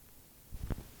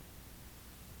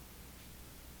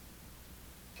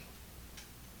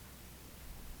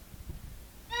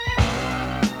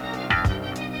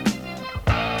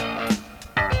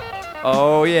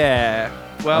Oh, yeah.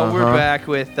 Well, we're back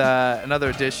with another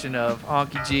edition of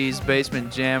Honky G's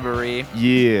Basement Jamboree.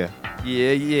 Yeah.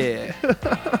 Yeah.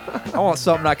 I want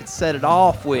something I can set it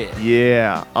off with.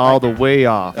 Yeah, all the way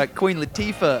off. Like Queen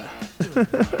Latifah.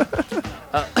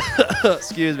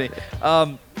 Excuse me.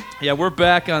 Yeah, we're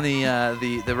back on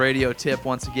the radio tip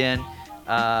once again.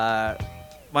 My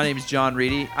name is John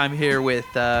Reedy. I'm here with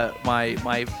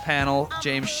my panel,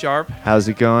 James Sharp. How's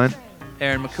it going?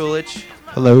 Aaron McCulich.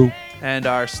 Hello. And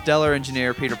our stellar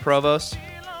engineer, Peter Provost.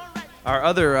 Our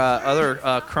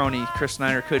other crony, Chris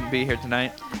Snyder, couldn't be here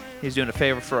tonight. He's doing a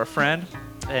favor for a friend,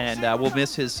 and we'll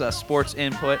miss his sports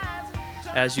input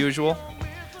as usual.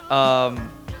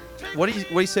 What do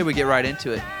you say we get right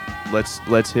into it?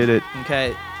 Let's hit it.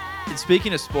 Okay. And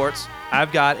speaking of sports,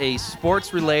 I've got a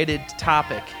sports-related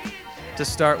topic to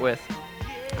start with,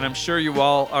 and I'm sure you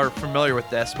all are familiar with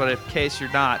this, but in case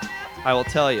you're not, I will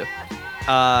tell you.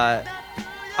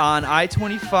 On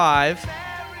I-25,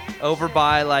 over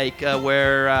by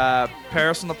where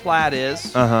Paris on the Platte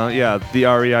is. Yeah, the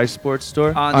REI sports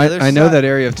store. I know that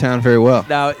area of town very well.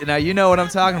 Now you know what I'm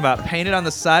talking about. Painted on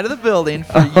the side of the building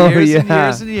for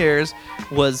years and years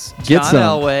was John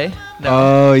Elway. No,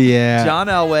 oh yeah, John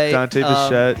Elway. Dante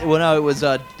Bichette. Well, no, it was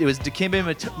Dikembe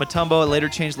Mutombo. It later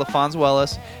changed LaFonso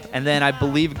Ellis, and then I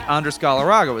believe Andres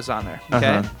Galarraga was on there.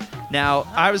 Okay. Now,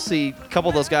 obviously, a couple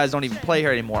of those guys don't even play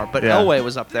here anymore, but Elway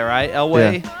was up there, right?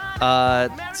 Elway,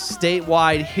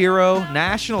 statewide hero,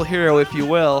 national hero, if you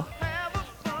will.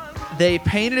 They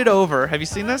painted it over. Have you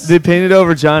seen this? They painted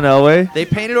over John Elway? They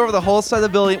painted over the whole side of the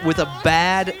building with a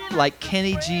bad,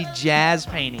 Kenny G jazz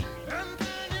painting.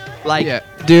 Yeah,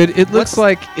 dude, it looks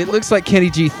like Kenny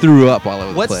G threw up all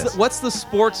over the place. What's the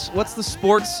sports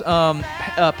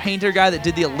painter guy that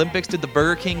did the Olympics, did the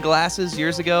Burger King glasses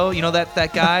years ago? You know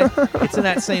that guy? It's in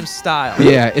that same style.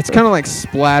 Yeah, it's kind of like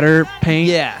splatter paint.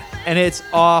 Yeah, and it's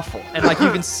awful. And you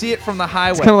can see it from the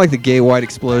highway. It's kind of like the gay white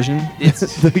explosion.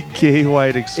 It's the gay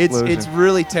white explosion. It's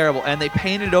really terrible. And they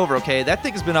painted it over. Okay, that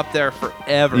thing has been up there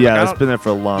forever. Yeah, it's been there for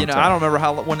a long time. I don't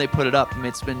remember when they put it up. I mean,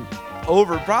 it's been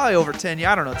probably over 10 years.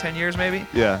 I don't know, 10 years maybe.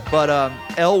 Yeah. But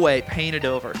Elway painted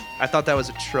over. I thought that was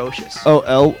atrocious.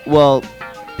 Oh,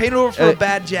 painted over for a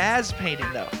bad jazz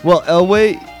painting though. Well,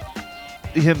 Elway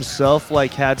himself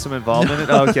had some involvement in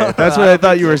it. Okay, that's what I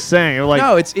thought you were saying.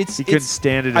 No, it's he couldn't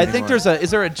stand it anymore. I think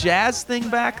is there a jazz thing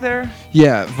back there?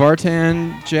 Yeah,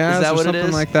 Vartan jazz is that or what something it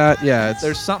is? like that. Yeah,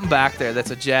 there's something back there that's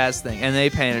a jazz thing, and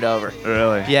they painted over.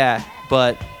 Really? Yeah,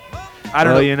 but I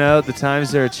don't know. The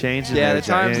times are changing. Yeah, the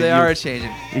times they are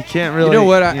changing. You can't really. You know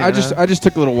what? I just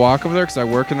took a little walk over there because I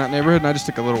work in that neighborhood, and I just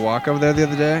took a little walk over there the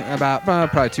other day, about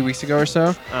probably 2 weeks ago or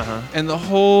so. And the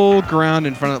whole ground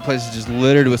in front of the place is just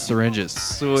littered with syringes.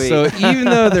 Sweet. So even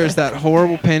though there's that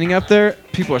horrible painting up there,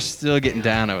 people are still getting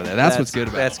down over there. That's what's good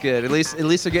about it. That's good. At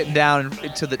least they're getting down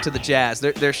to the jazz.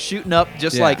 They're shooting up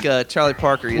just like Charlie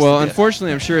Parker used to do.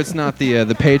 Unfortunately, I'm sure it's not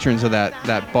the patrons of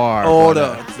that bar. Oh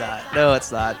no, it's not. No,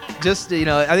 it's not. Just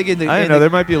I think there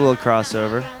might be a little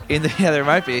crossover. There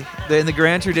might be. In the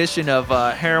grand tradition of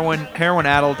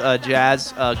heroin-addled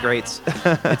jazz greats,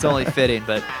 it's only fitting.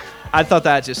 But I thought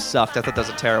that just sucked. I thought that was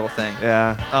a terrible thing.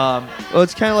 Yeah. Well,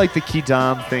 it's kind of like the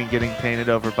Kidam thing getting painted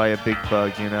over by a big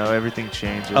bug. Everything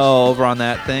changes. Oh, over on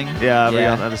that thing. Yeah, on the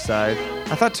other side.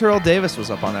 I thought Terrell Davis was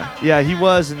up on there. Yeah, he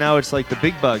was, and now it's like the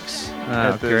big bugs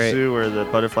at the great. zoo or the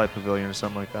butterfly pavilion or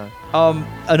something like that.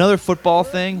 Another football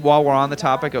thing. While we're on the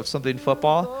topic of something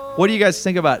football, what do you guys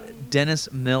think about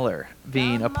Dennis Miller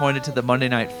being appointed to the Monday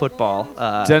Night Football?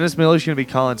 Dennis Miller's going to be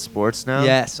calling sports now?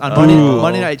 Yes, on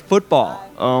Monday Night Football.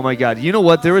 Oh, my God. You know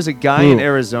what? There was a guy in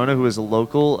Arizona who was a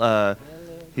local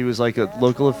he was like a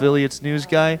local affiliates news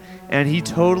guy, and he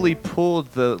totally pulled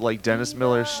the Dennis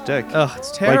Miller shtick. Oh, it's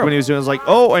terrible. Like when he was doing it, it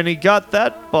was and he got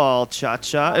that ball,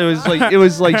 cha-cha. It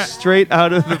was straight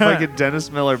out of the fucking Dennis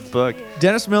Miller book.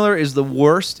 Dennis Miller is the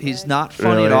worst. He's not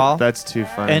funny at all. That's too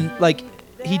funny. And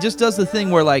he just does the thing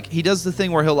where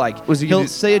he'll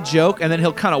say a joke and then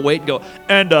he'll kind of wait and go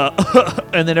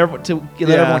and then everyone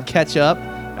let everyone catch up.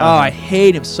 Oh, I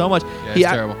hate him so much. Yeah, it's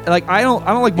terrible. I don't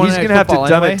like Monday Night He's gonna have to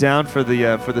dumb anyway. it down for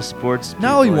the sports.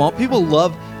 No, he won't. People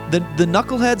love the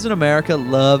knuckleheads in America.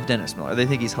 Love Dennis Miller. They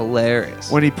think he's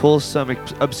hilarious when he pulls some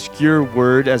obscure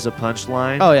word as a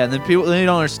punchline. Oh yeah, and then they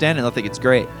don't understand it. They'll think it's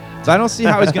great. So I don't see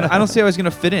how he's gonna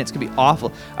fit in. It's gonna be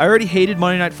awful. I already hated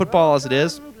Monday Night Football as it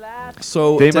is.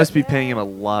 So they must be paying him a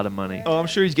lot of money. Oh, I'm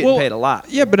sure he's getting paid a lot.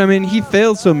 Yeah, but I mean, he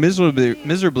failed so miserably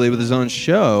with his own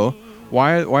show.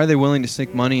 Why are they willing to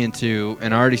sink money into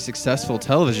an already successful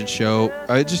television show?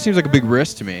 It just seems like a big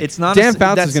risk to me. It's not. Dan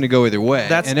Fouts is going to go either way,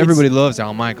 and everybody loves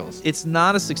Al Michaels. It's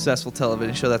not a successful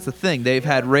television show. That's the thing. They've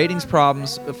had ratings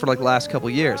problems for like the last couple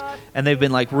of years, and they've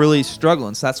been like really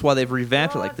struggling. So that's why they've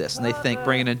revamped it like this, and they think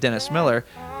bringing in Dennis Miller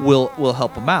will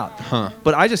help them out.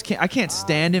 But I just can't. I can't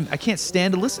stand him. I can't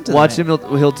stand to listen to Watch him.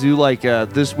 He'll do like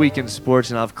This Week in Sports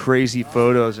and have crazy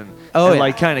photos and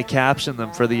like kind of caption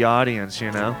them for the audience.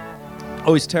 You know.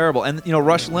 Oh, he's terrible. And,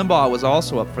 Rush Limbaugh was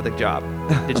also up for the job.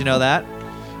 Did you know that?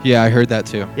 Yeah, I heard that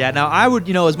too. Yeah, now I would,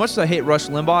 as much as I hate Rush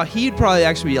Limbaugh, he'd probably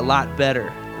actually be a lot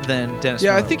better than Dennis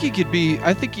Miller. I think he could,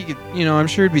 I'm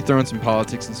sure he'd be throwing some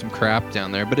politics and some crap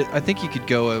down there, but I think he could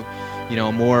go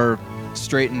a more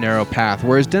straight and narrow path.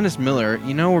 Whereas Dennis Miller,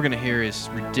 we're going to hear his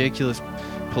ridiculous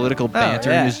political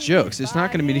banter and his jokes. It's not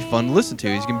going to be any fun to listen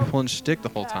to. He's going to be pulling shtick the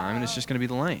whole time, and it's just going to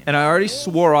be lame. And I already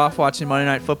swore off watching Monday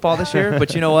Night Football this year,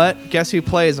 but you know what? Guess who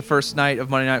plays the first night of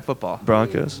Monday Night Football?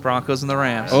 Broncos and the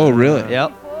Rams. Oh, really?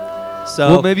 Yep. So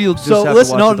well, maybe you'll just have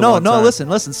listen, to watch it the one time.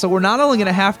 Listen. So we're not only going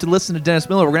to have to listen to Dennis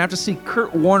Miller, we're going to have to see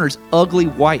Kurt Warner's ugly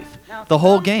wife the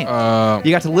whole game.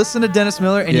 You got to listen to Dennis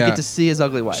Miller, and you get to see his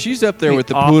ugly wife. She's up there with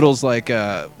the poodles like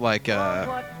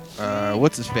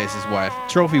what's his face's wife?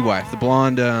 Trophy wife, the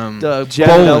blonde Boland.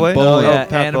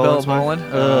 Annabelle Boland.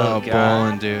 Oh,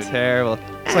 Boland, dude. Terrible.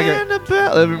 It's like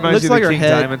Annabelle. It reminds you of the King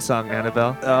Diamond song,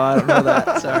 Annabelle. Oh, I don't know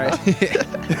that. Sorry.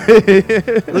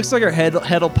 Looks like her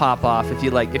head'll pop off if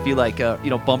you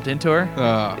bumped into her.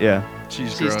 Yeah.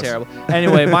 She's terrible.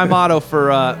 Anyway, my motto for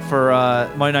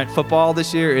Monday Night Football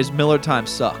this year is Miller Time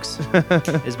sucks.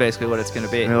 Is basically what it's going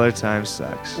to be. Miller Time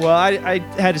sucks. Well, I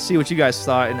had to see what you guys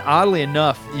thought, and oddly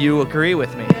enough, you agree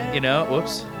with me.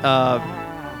 Whoops.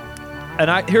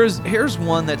 And here's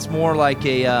one that's more like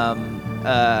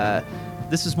a.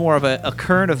 This is more of a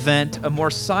current event, a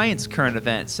more science current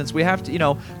event. Since we have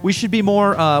to, we should be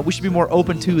more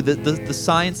open to the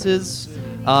sciences.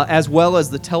 As well as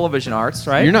the television arts,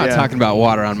 right? You're not talking about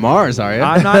water on Mars, are you?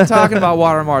 I'm not talking about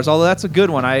water on Mars, although that's a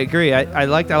good one. I agree. I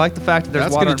like the fact that there's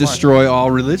that's water on Mars. That's going to to destroy all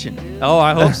religion. Oh,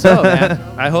 I hope so, man.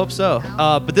 I hope so.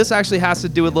 But this actually has to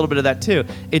do with a little bit of that too.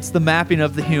 It's the mapping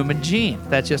of the human gene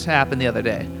that just happened the other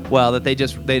day. Well, that they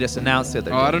just announced the other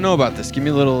day. Oh, I don't know about this. Give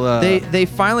me a little. They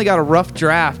finally got a rough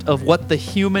draft of what the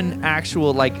human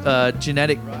actual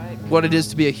genetic. What it is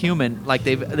to be a human, like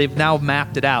they've now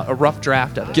mapped it out, a rough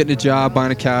draft of it. Getting a job,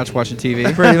 buying a couch, watching TV.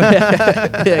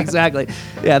 Yeah, exactly.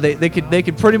 Yeah, they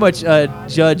could pretty much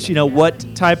judge, what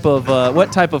type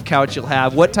of couch you'll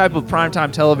have, what type of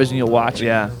primetime television you'll watch.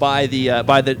 Yeah. By the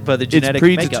genetic. It's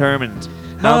predetermined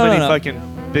how many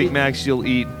fucking Big Macs you'll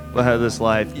eat this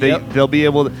life. They'll be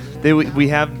able to. We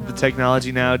have the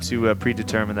technology now to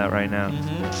predetermine that right now.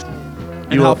 Mm-hmm.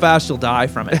 And how fast you'll die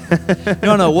from it.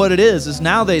 No, what it is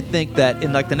now they think that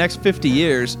in the next 50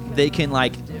 years, they can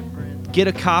get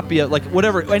a copy of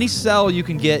whatever, any cell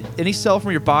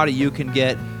from your body, you can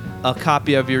get a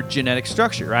copy of your genetic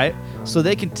structure, right? So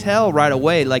they can tell right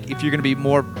away, if you're going to be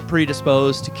more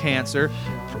predisposed to cancer,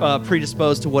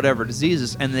 predisposed to whatever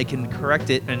diseases, and they can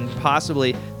correct it. And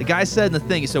possibly, the guy said in the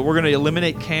thing, he said, we're going to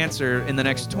eliminate cancer in the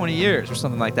next 20 years or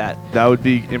something like that. That would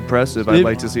be impressive. I'd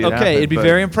like to see it happen. Okay, it'd be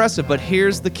very impressive, but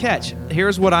here's the catch.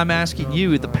 Here's what I'm asking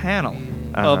you, the panel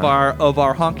of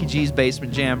our Honky G's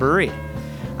Basement Jamboree.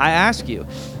 I ask you,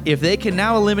 if they can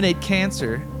now eliminate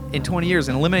cancer in 20 years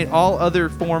and eliminate all other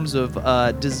forms of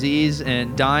disease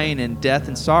and dying and death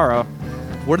and sorrow,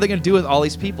 what are they going to do with all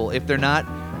these people if they're not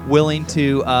willing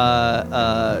to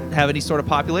have any sort of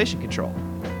population control?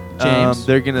 James?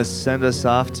 They're going to send us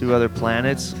off to other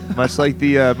planets, much like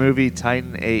the movie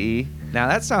Titan AE. Now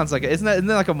that sounds like isn't that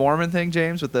like a Mormon thing,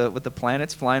 James, with the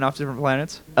planets flying off to different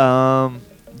planets?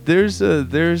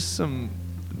 There's some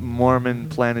Mormon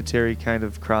planetary kind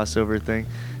of crossover thing.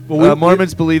 Well,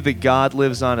 Mormons believe that God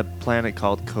lives on a planet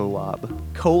called Kolob.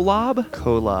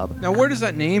 Kolob. Now, where does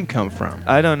that name come from?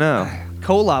 I don't know.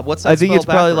 Kolob. What's that? I think it's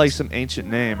probably backwards? some ancient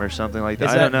name or something like that.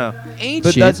 I don't know.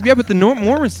 Ancient? But the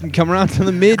Mormons didn't come around to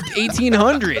the mid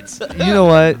 1800s. You know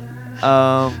what?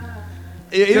 I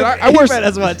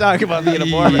doesn't want to talk about being a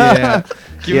Mormon. Yeah.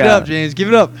 Give it up, James. Give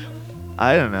it up.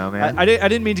 I don't know, man. I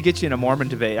didn't mean to get you in a Mormon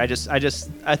debate. I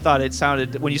thought it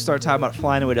sounded when you started talking about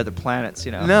flying away to other planets,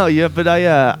 No, yeah, but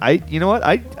you know what?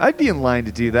 I'd be in line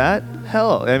to do that.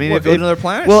 Hell, I mean, if go to another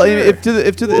planet. Well, sure. if to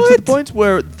the point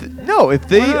where if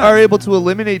they are able to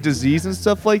eliminate disease and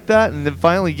stuff like that, and it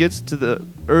finally gets to the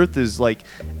Earth is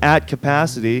at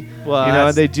capacity,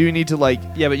 and they do need to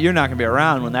Yeah, but you're not gonna be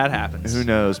around when that happens. Who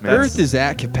knows, man? Earth is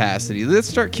at capacity. Let's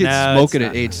start kids smoking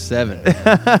at age 7.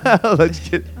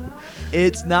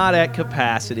 It's not at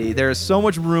capacity. There is so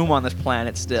much room on this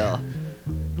planet still.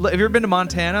 Have you ever been to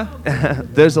Montana?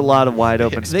 There's a lot of wide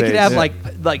open space. They could have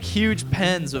like huge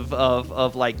pens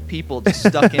of like people just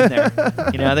stuck in there.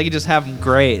 You know, they could just have them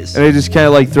graze. And they just kind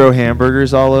of like throw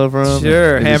hamburgers all over them.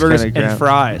 Sure, hamburgers and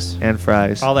fries. And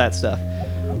fries. All that stuff.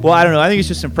 Well, I don't know. I think it's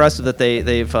just impressive that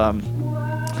they've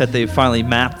finally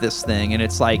mapped this thing, and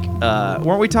it's like,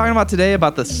 weren't we talking about today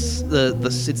about it's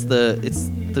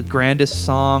the grandest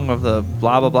song of the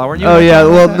blah blah blah? Weren't you? Oh yeah.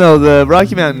 Well, no. The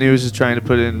Rocky Mountain News is trying to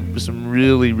put in some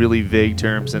really really vague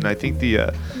terms, and I think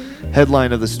the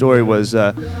headline of the story was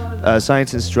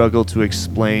scientists struggle to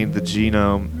explain the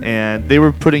genome, and they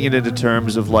were putting it into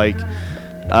terms of like.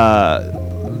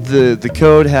 The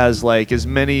code has like as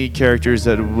many characters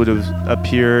that would have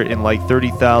appear in like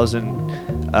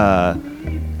 30,000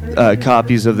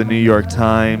 copies of the New York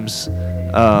Times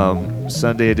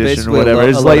Sunday edition Basically or whatever.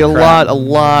 It's like a crap.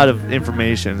 lot of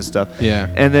information and stuff. Yeah.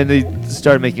 And then they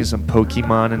started making some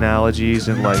Pokemon analogies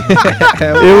and like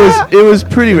it was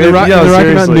pretty. The Rocky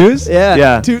Mountain News.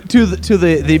 Yeah. To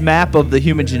the map of the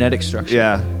human genetic structure.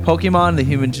 Yeah. Pokemon, the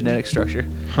human genetic structure.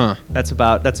 Huh. That's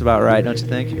about right, don't you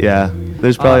think? Yeah.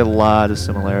 There's probably a lot of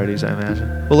similarities, I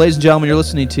imagine. Well, ladies and gentlemen, you're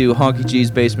listening to Honky G's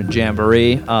Basement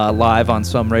Jamboree, live on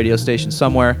some radio station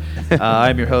somewhere.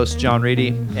 I'm your host, John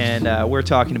Reedy, and we're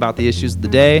talking about the issues of the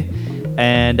day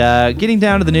and getting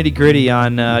down to the nitty-gritty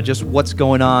on just what's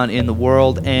going on in the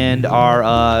world and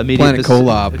our immediate... Planet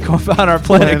Kolob. On our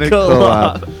Planet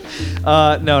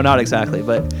Kolob. No, not exactly,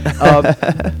 but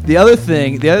the other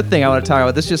thing I want to talk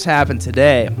about, this just happened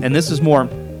today, and this is more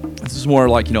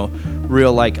like, you know,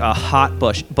 real like a hot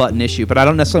button issue, but I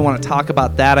don't necessarily want to talk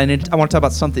about that. I want to talk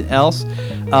about something else.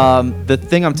 The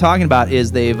thing I'm talking about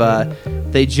is they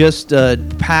just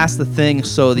passed the thing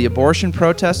so the abortion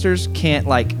protesters can't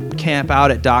like camp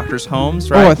out at doctors' homes,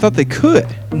 right? Oh, I thought they could.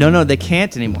 No, they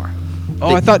can't anymore.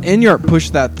 I thought NYARP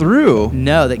pushed that through.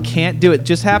 No, they can't do it.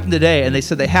 Just happened today, and they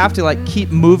said they have to like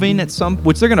keep moving at some,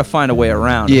 which they're going to find a way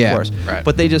around, of course. Right.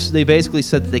 But they basically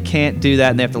said that they can't do that,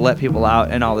 and they have to let people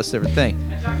out and all this different thing.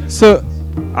 So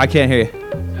I can't hear you.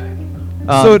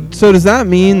 So does that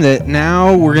mean that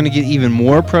now we're going to get even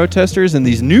more protesters, and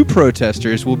these new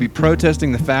protesters will be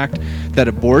protesting the fact that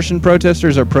abortion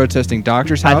protesters are protesting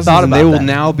doctors' houses, and they will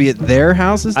now be at their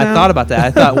houses now? I thought about that.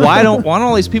 I thought, why don't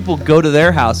all these people go to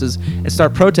their houses and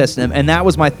start protesting them? And that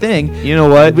was my thing. You know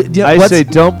what? I say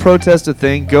don't protest a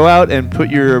thing. Go out and put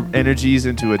your energies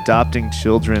into adopting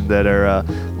children that are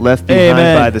left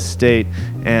behind by the state.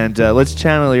 And let's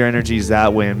channel your energies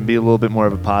that way and be a little bit more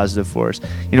of a positive force.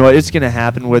 You know what? It's going to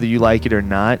happen whether you like it or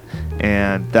not,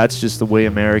 and that's just the way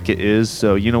America is.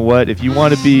 So you know what? If you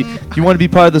want to be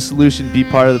part of the solution, be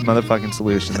part of the motherfucking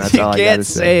solution. That's all I gotta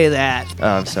say. You can't say that. Oh,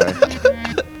 I'm sorry.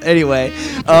 Anyway,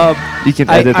 you can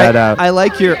edit that out. I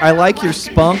like your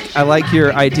spunk. I like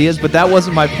your ideas, but that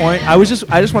wasn't my point. I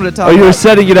just wanted to talk. Oh, you were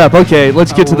setting it up. Okay,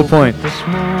 let's get to the point.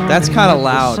 That's kind of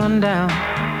loud.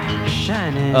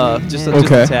 Just a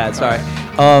tad. Sorry.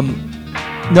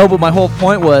 No, but my whole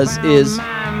point is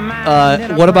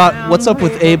what's up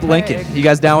with Abe Lincoln? You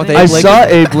guys down with Abe Lincoln? I saw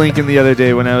Abe Lincoln the other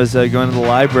day when I was going to the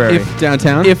library.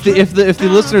 Downtown? If the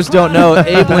listeners don't know,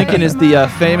 Abe Lincoln is the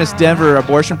famous Denver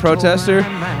abortion protester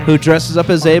who dresses up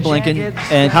as Abe Lincoln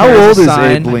and how old is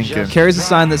Abe Lincoln? Carries a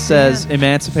sign that says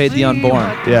 "Emancipate the Unborn."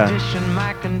 Yeah,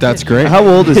 that's great. How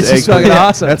old is Abe Lincoln?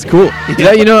 Awesome. That's cool.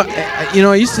 Yeah, you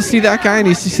know, I used to see that guy, and I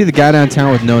used to see the guy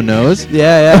downtown with no nose.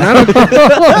 Yeah. And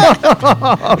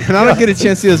I don't get a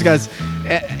chance to see those guys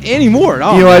anymore at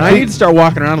all. You know, I need to start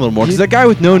walking around a little more, because that guy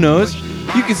with no nose,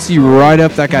 you could see right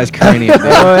up that guy's cranium.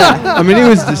 I mean, it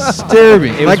was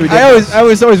disturbing. I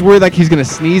was always worried like he's gonna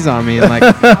sneeze on me and like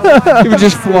he would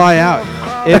just fly out.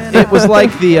 It was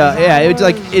like the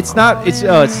it's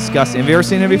disgusting. Have you ever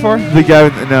seen it before? The guy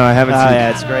no, I haven't seen it.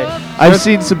 Yeah, it's great. I've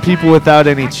seen some people without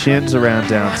any chins around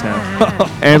downtown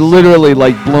and literally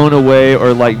like blown away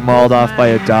or like mauled off by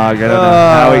a dog. I don't know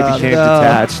how he became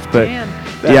detached, but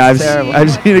yeah, I've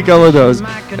seen a couple of those.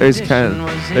 They're kind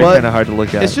of hard to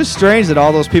look at. It's just strange that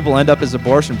all those people end up as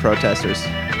abortion protesters. You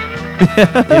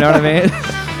know what I mean?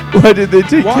 Why did they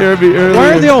take care of me earlier?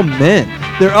 Why are they all men?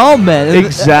 They're all men.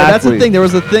 Exactly. And that's the thing. There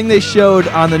was a thing they showed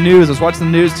on the news. I was watching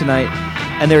the news tonight,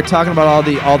 and they were talking about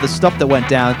all the stuff that went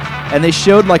down. And they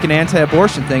showed like an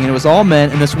anti-abortion thing, and it was all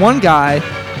men. And this one guy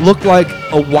looked like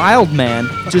a wild man.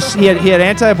 Just he had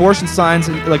anti-abortion signs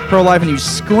and like pro-life, and he was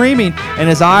screaming, and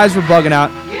his eyes were bugging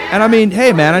out. And I mean,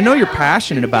 hey man, I know you're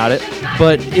passionate about it,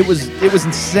 but it was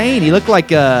insane. He looked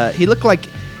like a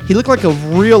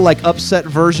real like upset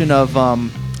version of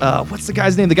what's the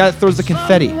guy's name? The guy that throws the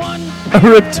confetti.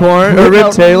 Rip Taylor?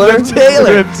 Rip Taylor. Rip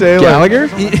Taylor. Gallagher?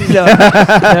 No,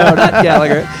 not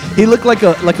Gallagher. He looked like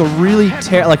a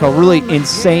really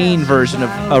insane version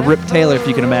of Rip Taylor, if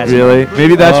you can imagine. Really?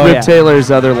 Maybe that's Rip yeah.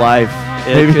 Taylor's other life.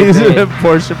 Maybe he's be. an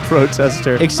abortion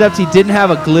protester. Except he didn't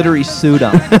have a glittery suit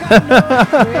on.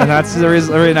 And that's the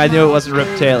reason I knew it wasn't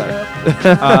Rip Taylor.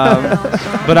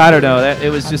 But I don't know. It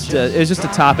was just a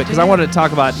topic because I wanted to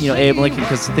talk about Abe Lincoln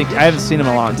because I haven't seen him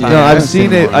in a long time. No, I've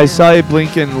seen it. I saw Abe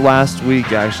Lincoln last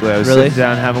week. Actually, I was Really? sitting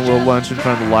down having a little lunch in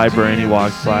front of the library, and he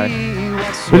walked by.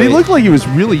 Sweet. But he looked like he was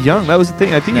really young. That was the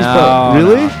thing. I think he's probably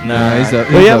really. No, he's up.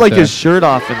 But he had up like there. his shirt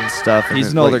off and stuff. And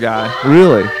He's an like, older guy.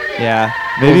 Really? Yeah.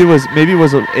 Maybe it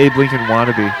was an Abe Lincoln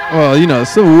wannabe. Well, the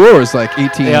Civil War was like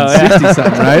 1860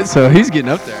 something, right? So he's getting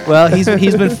up there. Well,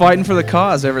 he's been fighting for the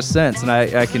cause ever since, and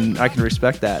I can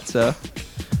respect that. So,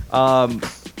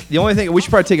 the only thing we should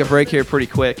probably take a break here pretty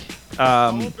quick.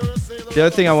 The other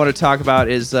thing I want to talk about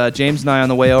is James and I on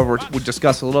the way over we'll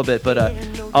discuss a little bit, but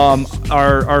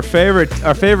our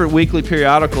favorite weekly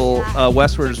periodical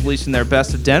Westward is releasing their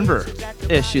Best of Denver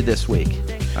issue this week.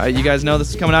 You guys know this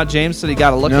is coming out. James said he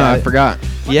got to look at it. I forgot.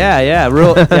 Yeah,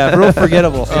 real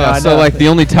forgettable. So like the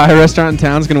only Thai restaurant in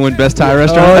town is going to win best Thai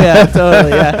restaurant? Oh yeah,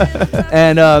 totally, yeah.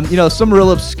 And some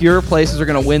real obscure places are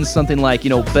going to win something like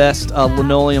best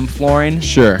linoleum flooring.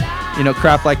 Sure.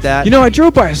 Crap like that. I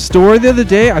drove by a store the other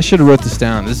day. I should have wrote this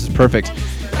down. This is perfect.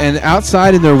 And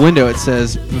outside in their window it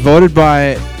says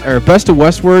Best of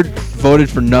Westward voted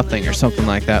for nothing or something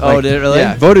like that. Oh, did it really?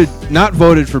 Yeah, not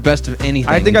voted for best of anything.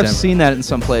 I think in I've Denver. seen that in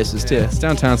some places too. It's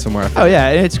downtown somewhere. Oh yeah,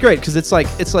 and it's great because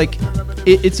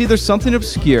it's either something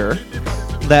obscure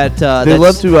that They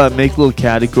love to make little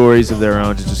categories of their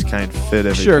own to just kind of fit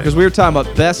everything. Sure, because we were talking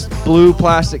about best blue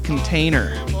plastic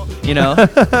container.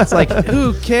 It's like,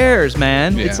 who cares,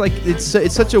 man? Yeah. It's like it's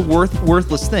such a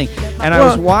worthless thing. And I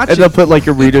was watching. And they'll put like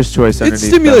a reader's choice It underneath.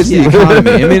 stimulates the that.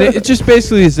 economy. I mean, it just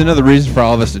basically is another reason for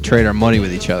all of us to trade our money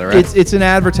with each other, right? It's an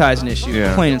advertising issue,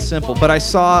 Yeah. plain and simple. But I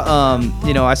saw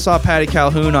I saw Patty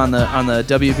Calhoun on the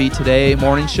WB Today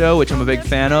morning show, which I'm a big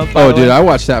fan of. by Oh, the dude, way. I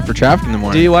watched that for traffic in the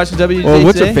morning. Do you watch the WB Well,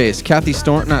 what's Today? her face? Kathy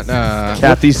Storm? Not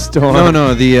Kathy Storm.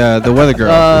 No, the weather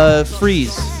girl.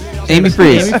 Freeze. Amy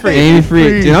Freeze. Amy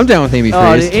Freeze. Dude, I'm down with Amy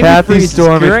Oh, Freeze. dude, Amy Kathy Freeze is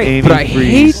Storm and great. Amy But I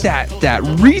hate Freeze. that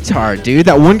retard, dude.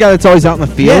 That one guy that's always out in the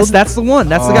field. Yes, that's the one.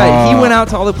 That's the guy. He Oh. went out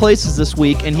to all the places this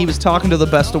week, and he was talking to the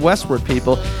Best of Westward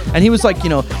people, and he was like,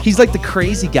 he's like the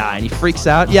crazy guy, and he freaks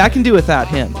out. Yeah, I can do without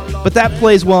him, but that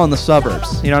plays well in the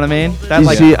suburbs. You know what I mean? That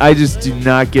You see, I just do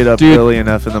not get up Dude, early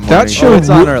enough in the morning. that show. it's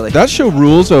on early. That show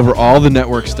rules over all the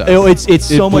network stuff. it's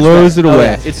so much blows better. it Oh, away.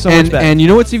 yeah, it's so and, much better. And you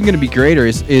know what's even going to be greater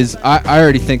is I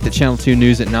already think that Channel 2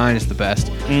 News at 9 is the best.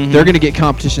 Mm-hmm. They're going to get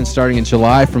competition starting in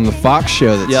July from the Fox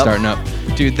show that's Yep. starting up.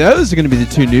 Dude, those are going to be the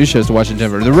two news shows to watch in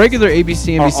Denver. The regular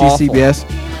ABC, Are NBC, awful.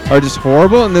 CBS are just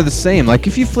horrible, and they're the same. Like,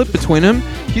 if you flip between them,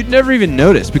 you'd never even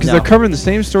notice because No. they're covering the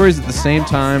same stories at the same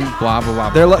time, blah, blah,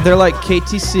 blah. They're like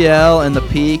KTCL and The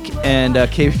Peak and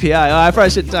KPI. Oh, I probably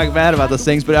shouldn't talk bad about those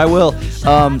things, but I will.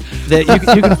 That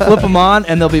you can flip them on,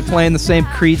 and they'll be playing the same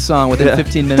Creed song within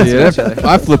 15 minutes of each other.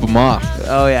 I flip them off.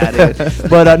 Oh yeah, dude.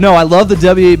 But no, I love the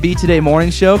WAB Today morning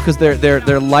show because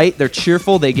they're light, they're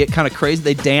cheerful, they get kind of crazy,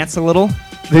 they dance a little.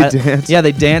 They dance? Yeah,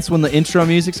 they dance when the intro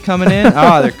music's coming in.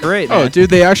 Oh, they're great, man. Oh, dude,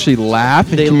 they actually laugh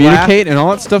and They communicate, and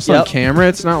all that stuff's on Yep. camera.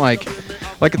 It's not like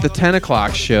at the 10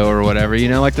 o'clock show or whatever,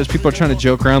 like those people are trying to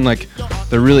joke around like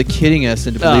they're really kidding us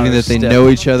into believing they're that they stiff. know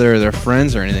each other or they're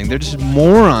friends or anything. They're just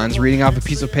morons reading off a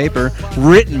piece of paper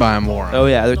written by a moron. Oh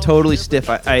yeah, they're totally stiff.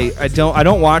 I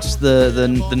don't watch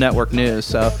the network news.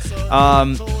 So,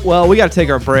 well, we got to take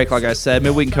our break. Like I said,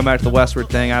 maybe we can come back to the Westward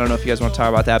thing. I don't know if you guys want to talk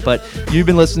about that, but you've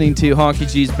been listening to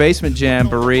Honky G's Basement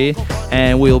Jamboree,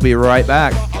 and we'll be right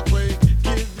back.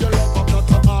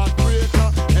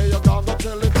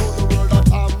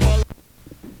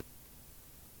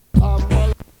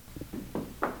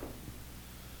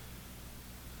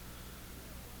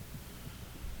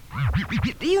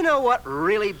 Do you know what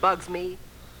really bugs me?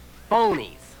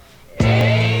 Phonies.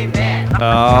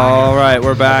 All right,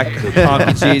 we're back.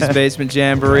 Honky G's Basement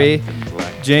Jamboree.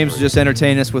 James just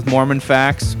entertained us with Mormon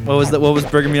facts. What was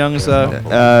Brigham Young's?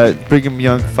 Brigham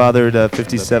Young fathered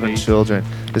 57 children,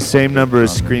 the same number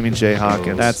as Screaming Jay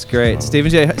Hawkins. That's great.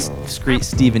 Screaming Jay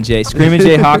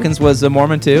Hawkins was a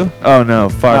Mormon too. Oh no,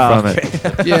 far from okay.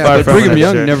 it. Yeah, Far but from Brigham it,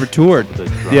 Young sir. never toured.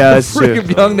 Yeah, that's true. Brigham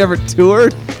Young never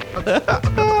toured.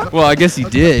 Well, I guess he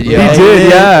did. He Yeah, did, he did.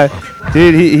 yeah.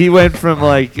 Dude, he went from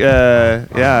like, he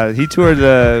toured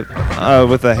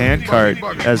with a hand cart,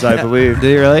 as I believe. Did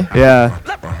he really? Yeah.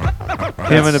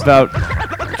 Him and about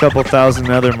a couple thousand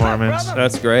other Mormons.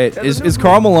 That's great. Is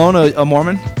Karl Malone a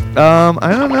Mormon?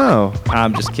 I don't know.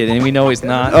 I'm just kidding. We know he's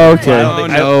not. Okay. I don't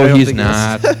think- I no, don't he's think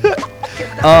not.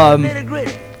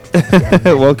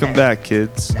 Welcome back,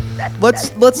 kids.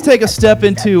 Let's take a step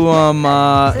into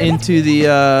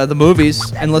the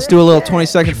movies, and let's do a little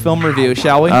 20-second film review,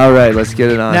 shall we? All right, let's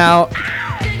get it on. Now,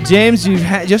 James, you've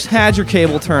just had your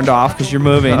cable turned off because you're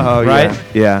moving, right?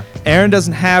 Yeah. Aaron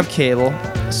doesn't have cable,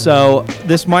 so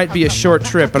this might be a short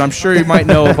trip, but I'm sure you might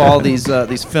know of all these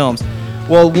films.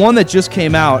 Well, one that just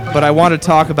came out, but I want to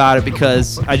talk about it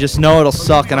because I just know it'll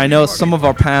suck, and I know some of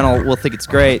our panel will think it's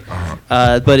great,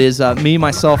 but is Me,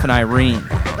 Myself, and Irene.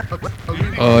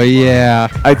 Oh, yeah.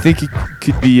 I think it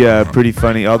could be pretty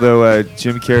funny, although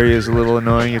Jim Carrey is a little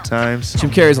annoying at times. Jim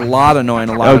Carrey's a lot annoying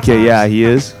a lot of times. Okay, yeah, he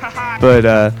is. But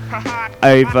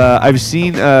I've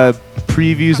seen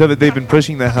previews of it. They've been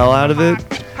pushing the hell out of it,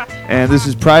 and this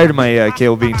is prior to my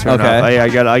cable being turned off.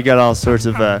 I got all sorts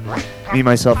of Me,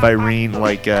 Myself, Irene,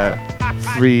 like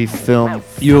free film.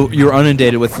 You're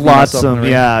inundated with flotsam,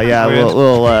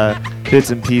 little bits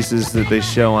and pieces that they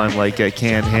show on like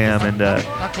Canned Ham and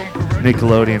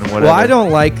Nickelodeon and whatever. Well, I don't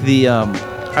like the.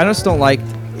 I just don't like.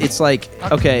 It's like,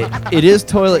 okay, it is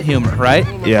toilet humor, right?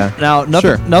 Yeah. Now,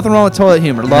 nothing wrong with toilet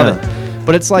humor. Love it.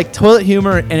 But it's like toilet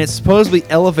humor, and it's supposedly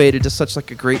elevated to such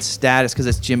like a great status because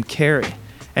it's Jim Carrey.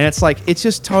 And it's like, it's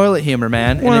just toilet humor,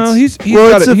 man. Well, and it's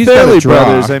the Fairley draw.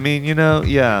 Brothers. I mean,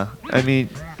 yeah. I mean,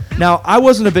 now I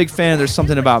wasn't a big fan of There's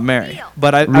Something About Mary,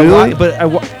 but I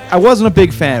wasn't a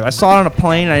big fan. I saw it on a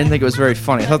plane, and I didn't think it was very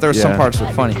funny. I thought there were some parts that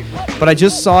were funny, but I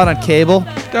just saw it on cable.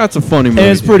 That's a funny movie.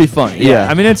 And it's pretty funny. Yeah.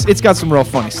 I mean, it's got some real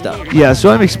funny stuff. Yeah,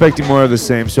 so I'm expecting more of the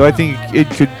same. So I think it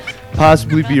could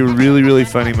possibly be a really, really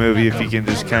funny movie if you can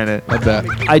just kind of. I bet.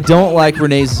 I don't like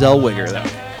Renee Zellweger though.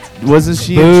 Wasn't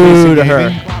she in Boo Chasing to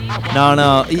Amy? her.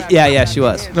 No. Yeah, she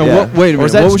was. No, Yeah. wait a Or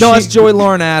was minute. that, that's Joey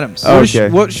Lauren Adams. Oh,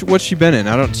 What's okay. she been in?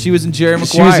 I don't. She was in Jerry Maguire.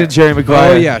 She was in Jerry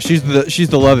Maguire. Oh yeah, she's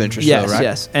the love interest, Yes, though, right?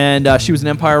 yes. And she was in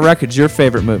Empire Records, your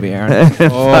favorite movie, Aaron.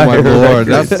 Oh my lord,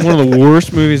 that's one of the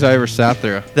worst movies I ever sat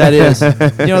through. That is.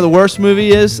 You know, the worst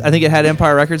movie is, I think it had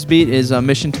Empire Records beat, is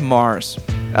Mission to Mars.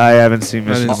 I haven't seen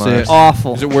Mission didn't to see Mars. it.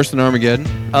 Awful. Is it worse than Armageddon?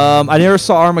 I never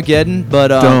saw Armageddon, but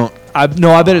Don't. I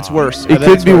bet it's worse. It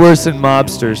could be worse than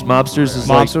Mobsters.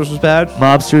 Mobsters was bad.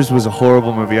 Mobsters was a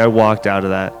horrible movie. I walked out of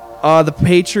that. The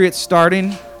Patriot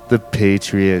starting. The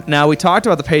Patriot. Now we talked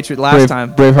about the Patriot last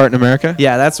time. Braveheart in America.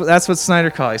 Yeah, that's what Snyder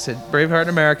called. He said Braveheart in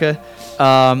America.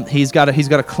 He's got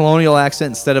a colonial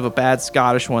accent instead of a bad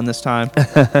Scottish one this time.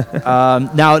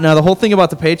 Now the whole thing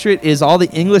about the Patriot is all the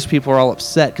English people are all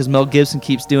upset because Mel Gibson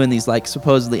keeps doing these like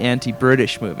supposedly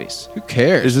anti-British movies. Who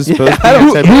cares? Is this supposed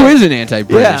to be Who isn't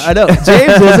anti-British? Yeah, I know.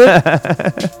 James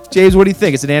isn't. James, what do you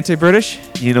think? Is it anti-British?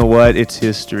 You know what? It's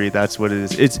history. That's what it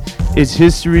is. It's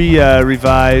history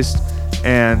revised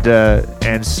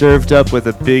and served up with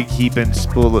a big heaping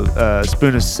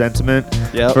spoon of sentiment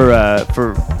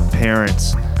for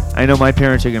parents. I know my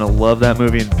parents are gonna love that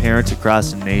movie, and parents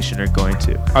across the nation are going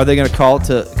to. Are they going to call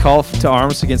to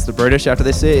arms against the British after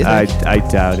they see it? I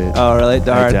doubt it. Oh, really?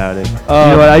 I doubt it. You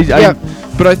know what?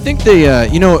 But I think they,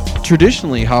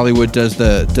 traditionally Hollywood does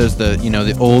the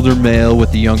the older male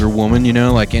with the younger woman,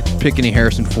 like pick any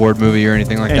Harrison Ford movie or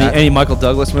anything like that. Any Michael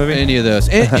Douglas movie? Any of those.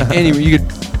 Any you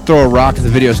could throw a rock at the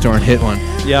video store and hit one.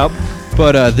 Yep.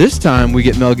 But this time we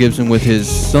get Mel Gibson with his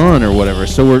son or whatever.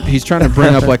 So he's trying to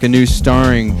bring up like a new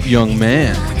starring young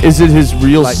man. Is it his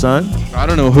real son? I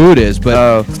don't know who it is,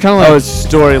 but it's kind of like his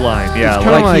storyline. Yeah, it's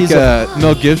kind of like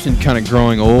Mel Gibson kind of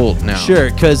growing old now. Sure,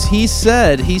 because he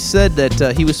said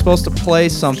that he was supposed to play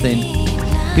something.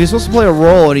 He was supposed to play a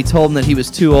role, and he told him that he was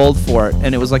too old for it,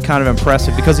 and it was like kind of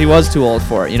impressive because he was too old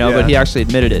for it, But he actually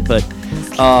admitted it. But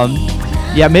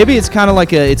maybe it's kind of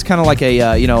like a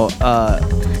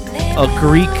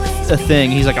Greek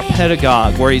thing. He's like a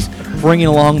pedagogue where he's bringing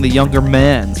along the younger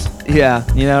mans. Yeah.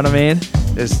 You know what I mean?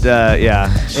 Just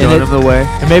showing them the way.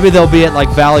 And maybe they'll be at like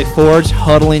Valley Forge,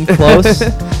 huddling close,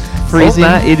 freezing.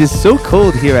 It is so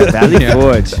cold here at Valley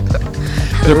Forge.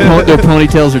 Their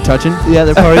ponytails are touching. Yeah,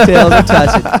 their ponytails are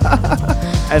touching,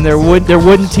 and their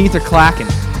wooden teeth are clacking.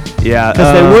 Yeah,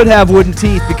 because they would have wooden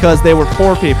teeth because they were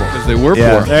poor people. Because they were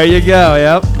poor. There you go.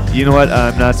 Yep. You know what?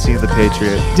 I'm not seeing the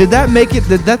Patriot. Did that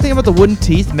thing about the wooden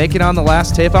teeth make it on the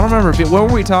last tape? I don't remember. When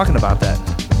were we talking about that?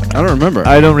 I don't remember.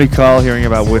 I don't recall hearing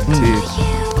about wooden teeth.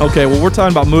 Okay, well, we're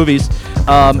talking about movies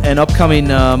and upcoming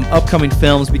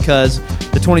films because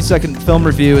the 20-second film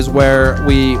review is where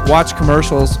we watch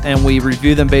commercials and we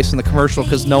review them based on the commercial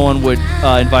because no one would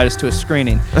invite us to a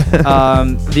screening.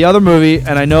 The other movie,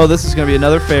 and I know this is going to be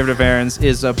another favorite of Aaron's,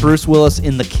 is Bruce Willis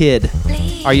in The Kid.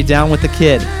 Are you down with The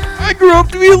Kid? I grew up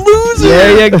to be a loser.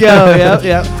 There you go.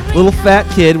 Yep. Little fat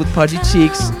kid with pudgy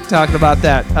cheeks talking about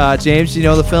that. James, do you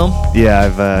know the film?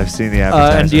 Yeah, I've seen the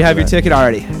advertisement. And do you have your ticket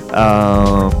already?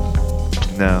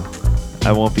 No,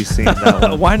 I won't be seeing that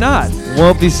one. Why not?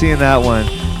 Won't be seeing that one.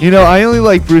 You know, I only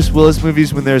like Bruce Willis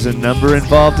movies when there's a number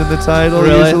involved in the title,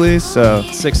 Really? usually. So,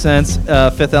 Sixth Sense,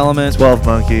 Fifth Element, 12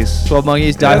 Monkeys. 12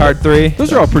 Monkeys, Die Hard 3.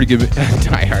 Those are all pretty good.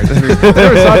 Die Hard 3.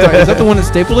 Never saw Die Hard. Is that the one that's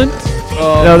stapled in?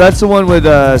 No, that's the one with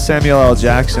Samuel L.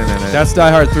 Jackson in it. That's Die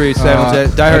Hard 3. Die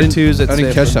Hard 2's at I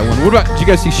didn't Staple. catch that one. What about? Did you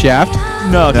guys see Shaft?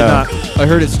 No, did No. not. I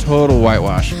heard it's total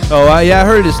whitewash. Oh, yeah, I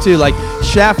heard it is too. Like,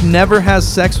 Shaft never has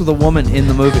sex with a woman in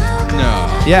the movie.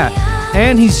 No. Yeah.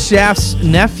 And he's Shaft's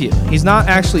nephew. He's not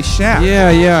actually Shaft.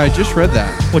 Yeah, I just read that.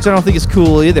 Which I don't think is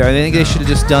cool either. I think they should have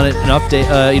just done it an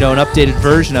updated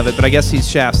version of it. But I guess he's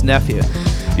Shaft's nephew.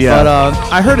 Yeah. But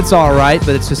I heard it's all right,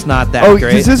 but it's just not that Oh,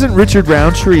 great. this isn't Richard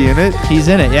Roundtree in it? He's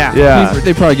in it, yeah. Yeah.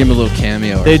 They probably give him a little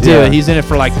cameo. Or They something. do. Yeah. He's in it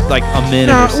for like a minute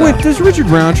Now, or so. wait, does Richard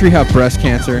Roundtree have breast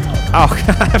cancer? Oh,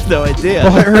 I have no idea.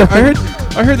 Well,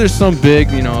 I heard there's some big,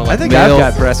 like I think male,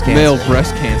 I've got breast cancer. male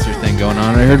breast cancer thing going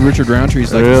on. I heard Richard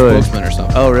Roundtree's like Really? the spokesman or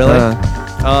something. Oh, really?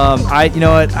 You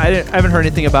know what? I haven't heard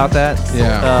anything about that.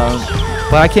 Yeah.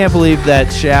 But I can't believe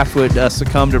that Shaft would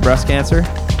succumb to breast cancer.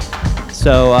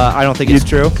 So I don't think it's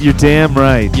true. You're damn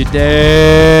right. You're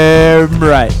damn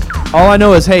right. All I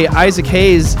know is, hey, Isaac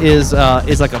Hayes is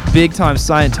like a big time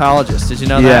Scientologist. Did you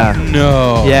know that? Yeah.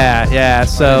 No. Yeah.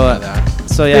 So I didn't know that.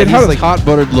 so yeah, Dude, how he's does like, hot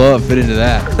buttered love fit into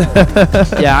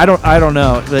that? yeah. I don't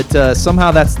know, but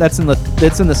somehow that's in the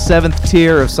 7th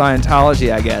tier of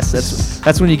Scientology, I guess.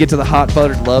 That's when you get to the hot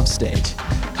buttered love stage,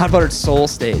 hot buttered soul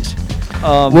stage.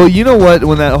 Well, you know what?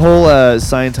 When that whole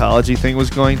Scientology thing was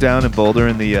going down in Boulder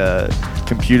and the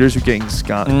computers were getting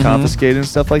confiscated and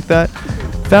stuff like that,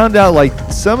 found out like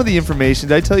some of the information.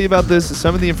 Did I tell you about this?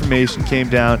 Some of the information came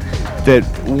down that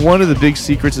one of the big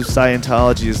secrets of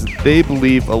Scientology is that they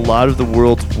believe a lot of the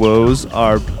world's woes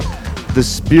are the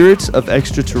spirits of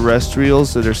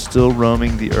extraterrestrials that are still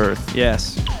roaming the earth.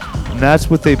 Yes. And that's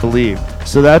what they believe.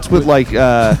 So that's what like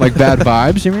Like bad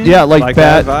vibes, you mean? yeah, like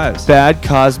bad bad vibes. bad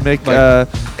cosmic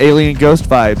alien ghost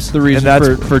vibes. The reason and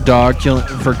that's for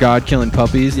God killing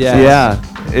puppies. Yeah. yeah,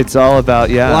 it's all about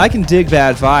Well, I can dig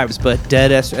bad vibes, but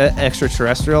dead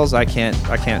extraterrestrials, I can't.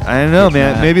 I don't know, dig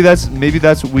man. that. Maybe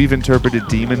that's what we've interpreted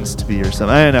demons to be or something.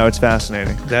 I don't know. It's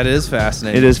fascinating. That is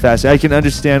fascinating. It is fascinating. I can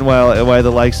understand why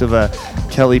the likes of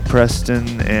Kelly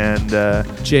Preston and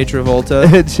Jay Travolta.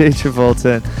 Jay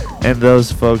Travolta and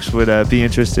those folks would be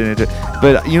interested in it.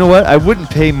 But you know what? I wouldn't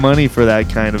pay money for that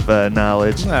kind of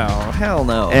knowledge. No, hell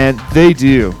no. And they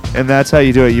do. And that's how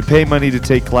you do it. You pay money to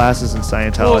take classes in Well,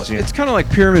 Scientology. it's kind of like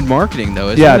pyramid marketing, though,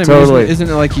 isn't Yeah, it? I mean, totally. Isn't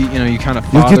it like you kind of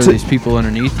You get father to- these people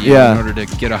underneath you Yeah. in order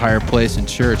to get a higher place in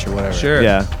church or whatever? Sure.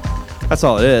 yeah. That's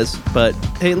all it is. But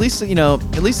hey, at least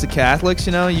the Catholics,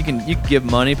 you can give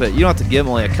money, but you don't have to give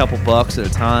them only a couple bucks at a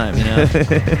time,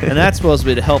 and that's supposed to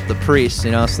be to help the priests, so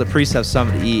the priests have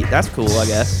something to eat. That's cool, I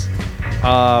guess.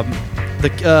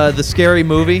 The scary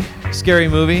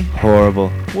movie. Horrible.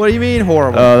 What do you mean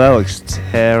horrible? Oh, that looks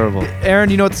terrible. Aaron,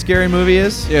 you know what the scary movie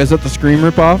is? Yeah, is that the Scream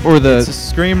ripoff or the It's a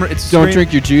Scream. It's Don't Scream-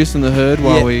 drink your juice in the hood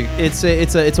while Yeah, we? It's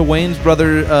a Wayne's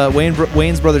brothers.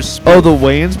 Spoof. Oh, the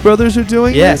Wayans brothers are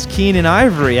doing Yes, it? Keenan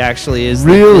Ivory actually is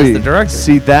Really? the director.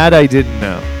 See, that I didn't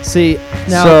know. See,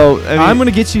 now So, I mean- I'm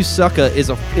Gonna Get You Sucka is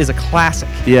a classic.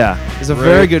 Yeah. It's a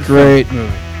very good film. great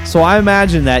movie. So I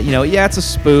imagine that, it's a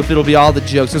spoof. It'll be all the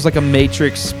jokes. There's like a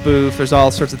Matrix spoof. There's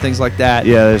all sorts of things like that.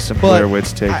 Yeah, there's some But Blair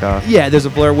Witch takeoff. Yeah, there's a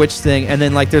Blair Witch thing. And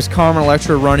then, there's Carmen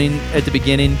Electra running at the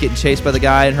beginning, getting chased by the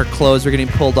guy, and her clothes are getting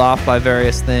pulled off by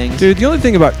various things. Dude, the only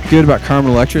thing good about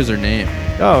Carmen Electra is her name.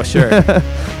 Oh, sure.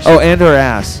 Oh, and her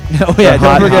ass. Oh, yeah, The don't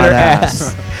hot, forget hot her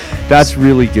ass. That's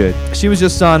really good. She was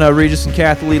just on Regis and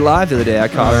Kathy Live the other day. I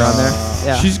caught her on there.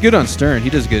 Yeah. She's good on Stern. He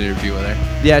does a good interview with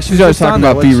her. Yeah, She's always just on talking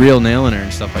there, about Be wasn't she? Real nailing her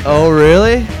and stuff like that. Oh,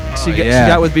 really? She yeah.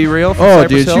 got with Be Real from Oh,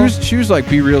 Cypress dude, Hill? she was like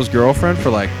Be Real's girlfriend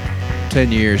for like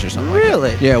 10 years or something. like that.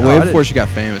 Really? Yeah, Oh, way I before didn't- she got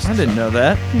famous. I didn't know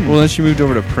that. Well, then she moved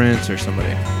over to Prince or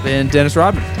somebody. And Dennis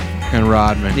Rodman. And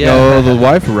Rodman. Yeah. Oh, the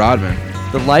wife of Rodman.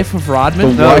 The Life of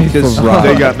Rodman? The No, wife because of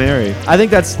Rodman. they got married. I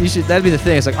think that'd be the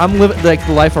thing. It's like, I'm living like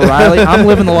the life of Riley. I'm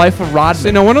living the life of Rodman.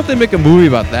 See, now why don't they make a movie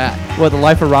about that? What, the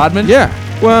life of Rodman? Yeah.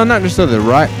 Well, not necessarily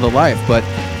the life, but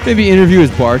maybe interview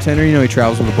his bartender. He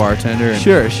travels with a bartender. And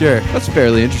Sure. That's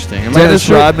fairly interesting. Dennis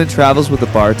Rodman travels with a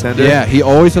bartender. Yeah, he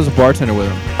always has a bartender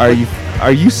with him.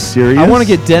 Are you serious? I want to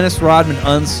get Dennis Rodman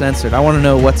uncensored. I want to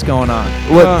know what's going on.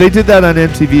 Well, they did that on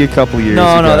MTV a couple years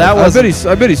ago. No, that was.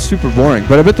 I bet he's super boring,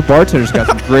 but I bet the bartender's got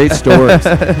some great stories.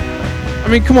 I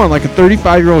mean, come on, like a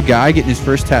 35-year-old guy getting his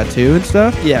first tattoo and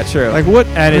stuff. Yeah, true. Like what?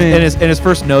 And I mean, his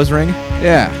first nose ring.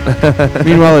 yeah.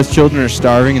 Meanwhile, his children are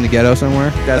starving in the ghetto somewhere.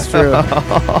 That's true.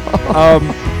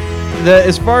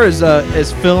 As far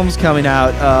as films coming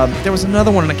out, there was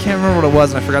another one, and I can't remember what it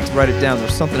was, and I forgot to write it down. There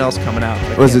was something else coming out.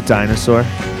 Was it Dinosaur?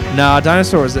 No,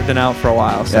 Dinosaur has been out for a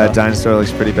while. So. Yeah, Dinosaur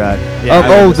looks pretty bad.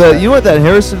 Yeah, you know what? That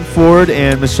Harrison Ford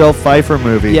and Michelle Pfeiffer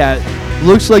movie. Yeah.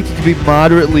 Looks like it could be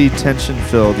moderately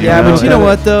tension-filled. But you know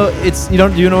what though? Do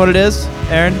you know what it is,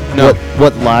 Aaron? No.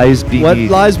 What lies beneath? What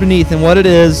lies beneath, and what it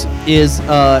is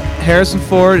Harrison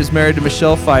Ford is married to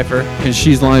Michelle Pfeiffer, and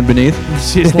she's lying beneath.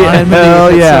 She's lying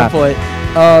beneath at some point.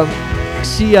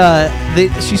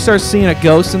 She starts seeing a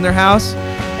ghost in their house,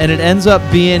 and it ends up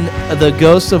being the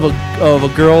ghost of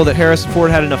a girl that Harrison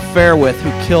Ford had an affair with,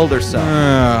 who killed herself.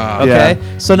 Okay,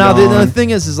 so now the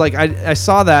thing is like I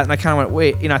saw that and I kind of went,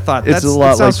 wait, I thought it's a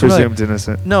lot like Presumed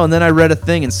Innocent. No, and then I read a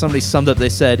thing and somebody summed up. They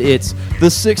said it's The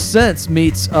Sixth Sense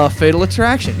meets Fatal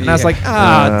Attraction, and I was like,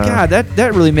 God,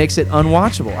 that really makes it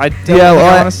unwatchable. I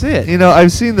want to see it.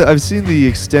 I've seen the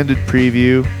extended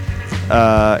preview,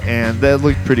 and that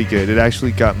looked pretty good. It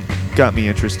actually got me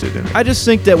interested in it. I just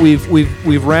think that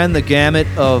we've ran the gamut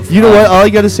of. You know what? All I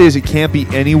got to say is it can't be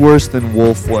any worse than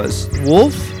Wolf was.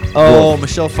 Wolf? Oh,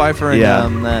 Michelle Pfeiffer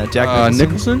and Jack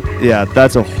Nicholson. Yeah,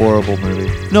 that's a horrible movie.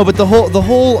 No, but the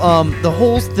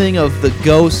whole thing of the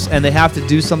ghosts, and they have to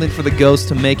do something for the ghosts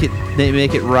to make it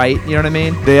right. You know what I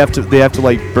mean? They have to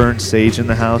like burn sage in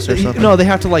the house or something. No, they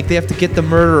have to get the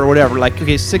murder or whatever. Like,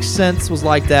 okay, Sixth Sense was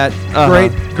like that.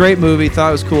 Great movie. Thought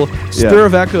it was cool. Stir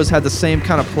of Echoes had the same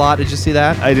kind of plot. Did you see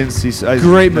that? I didn't see.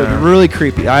 Great movie. Really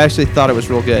creepy. I actually thought it was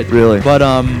real good. Really? But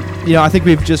I think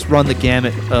we've just run the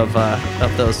gamut of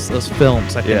those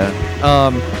films. I think.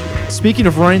 Yeah. Speaking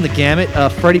of running the gamut,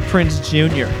 Freddie Prinze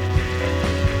Jr.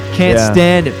 Can't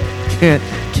stand him.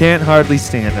 Can't hardly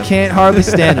stand him. Can't hardly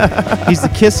stand him. He's the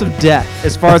kiss of death,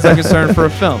 as far as I'm concerned, for a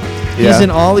film. Yeah. He's in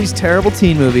all these terrible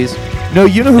teen movies. No,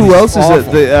 you know who else awful. is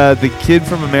it? The kid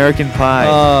from American Pie.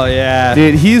 Oh yeah,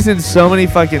 dude, he's in so many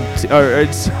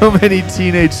so many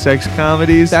teenage sex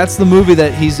comedies. That's the movie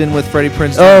that he's in with Freddie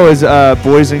Prinze. Oh, is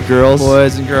Boys and Girls.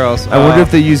 Boys and Girls. I wonder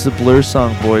if they use the Blur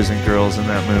song "Boys and Girls" in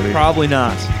that movie. Probably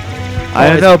not. I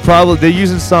don't know. Probably they're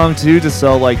using song 2 to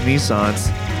sell like Nissans.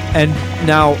 And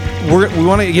now we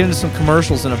want to get into some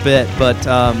commercials in a bit, but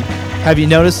have you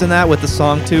noticed in that with the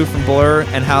song 2 from Blur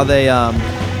and how they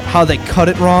cut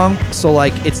it wrong? So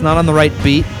like it's not on the right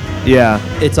beat. Yeah.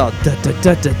 It's all da da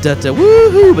da da da da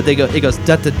woohoo, but it goes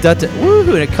da da da da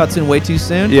woohoo, and it cuts in way too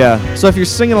soon. Yeah. So if you're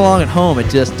singing along at home, it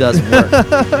just doesn't work.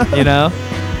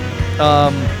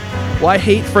 Well, I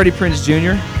hate Freddie Prinze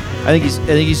Jr. I think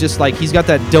he's just like, he's got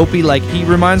that dopey, like, he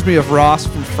reminds me of Ross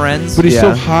from Friends. But he's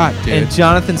so hot, dude. And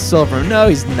Jonathan Silverman. No,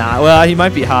 he's not. Well, he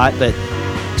might be hot, but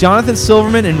Jonathan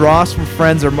Silverman and Ross from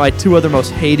Friends are my 2 other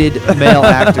most hated male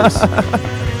actors.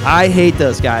 I hate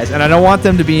those guys, and I don't want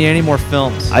them to be in any more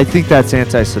films. I think that's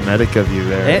anti-Semitic of you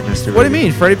there, Mr. What do you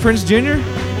mean, Freddie Prinze Jr.?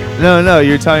 No,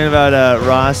 you're talking about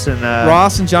Ross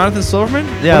and Jonathan Silverman?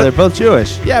 Yeah, they're both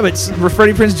Jewish. Yeah, but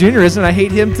Freddie Prinze Jr. isn't. I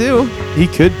hate him too. He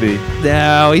could be.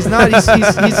 No, he's not. He's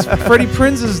Freddie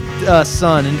Prinze's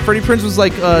son, and Freddie Prinze was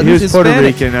like he was Hispanic. Puerto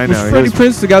Rican. I know. Was Freddie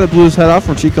Prinze the guy that blew his head off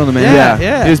from Chico and the Man?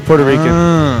 Yeah. He was Puerto Rican.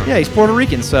 Yeah, he's Puerto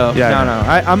Rican. So yeah, no.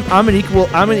 I'm an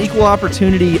equal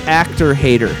opportunity actor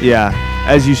hater. Yeah,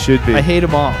 as you should be. I hate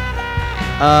them all.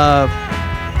 I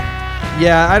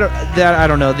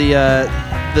don't know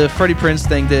the Freddie Prinze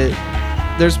thing.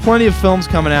 There's plenty of films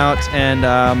coming out, and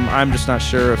I'm just not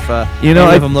sure if any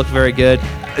of them look very good.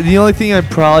 The only thing I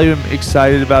probably am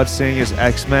excited about seeing is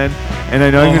X-Men, and I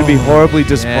know I'm going to be horribly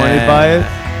disappointed by it.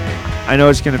 I know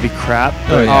it's going to be crap.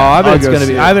 I bet it's going to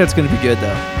be. I bet it's going to be good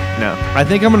though. No, I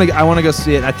think I want to go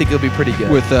see it. I think it'll be pretty good.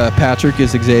 With Patrick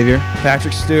as Xavier.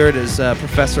 Patrick Stewart as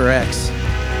Professor X.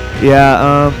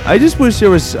 Yeah, I just wish there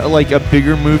was like a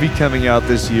bigger movie coming out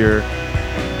this year.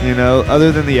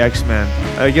 Other than the X-Men.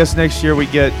 I guess next year we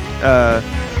get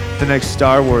the next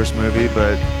Star Wars movie,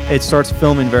 but it starts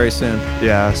filming very soon.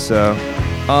 Yeah, so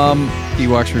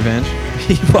Ewoks Revenge.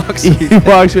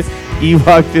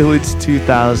 Ewok Village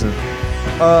 2000.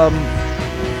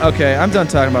 Okay, I'm done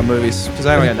talking about movies because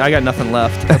I got nothing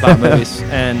left about movies.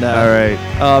 And all right.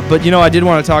 But I did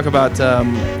want to talk about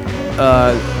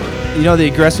the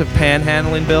aggressive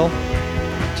panhandling bill.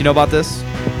 Do you know about this?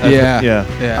 Yeah.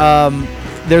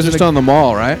 There's just on the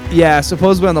mall, right? Yeah,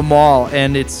 supposedly on the mall,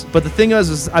 and but the thing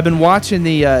is I've been watching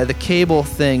the cable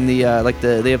thing, they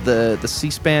have the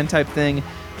C-SPAN type thing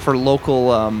for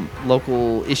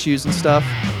local issues and stuff,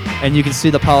 and you can see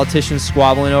the politicians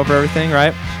squabbling over everything,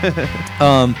 right?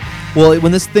 Well,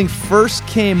 when this thing first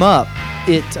came up,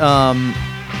 it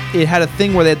had a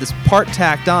thing where they had this part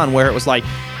tacked on where it was like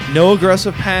no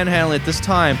aggressive panhandling at this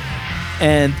time,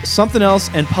 and something else,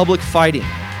 and public fighting.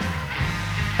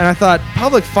 And I thought,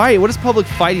 public fight? What does public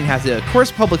fighting have to do? Of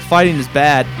course public fighting is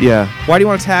bad. Yeah. Why do you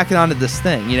want to tack it onto this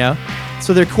thing, you know?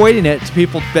 So they're equating it to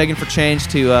people begging for change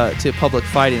to public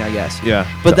fighting, I guess. Yeah.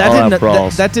 But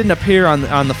that didn't appear on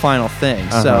the final thing.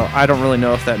 So I don't really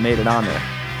know if that made it on there.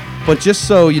 But just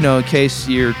so you know, in case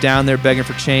you're down there begging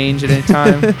for change at any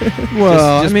time,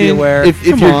 well, just I mean, be aware.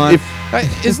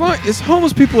 As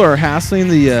homeless people are hassling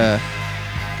the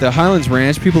Highlands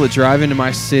Ranch people that drive into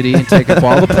my city and take up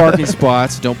all the parking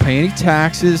spots, don't pay any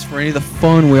taxes for any of the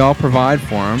fun we all provide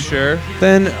for them. Sure.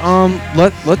 Then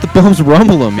let the bums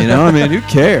rumble them. You know, I mean, who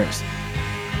cares?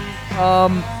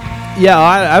 Yeah,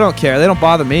 I don't care. They don't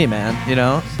bother me, man. You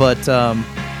know, but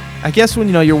I guess when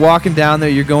you're walking down there,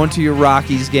 you're going to your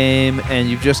Rockies game, and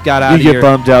you've just got out. You get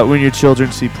bummed out when your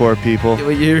children see poor people.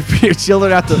 Your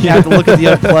children have to look at the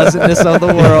unpleasantness of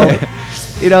the world.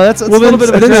 You know, that's a little bit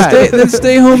of a drag. Then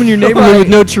stay home in your neighborhood with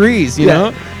no trees. You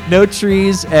know, no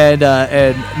trees and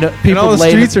no people. And all the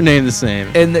streets are named the same.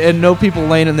 And no people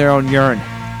laying in their own urine.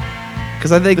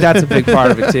 Because I think that's a big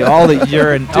part of it too. All the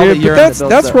urine. Dude, but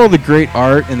that's where all the great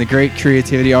art and the great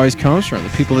creativity always comes from. The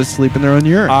people that sleep in their own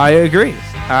urine. I agree.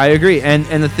 And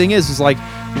the thing is like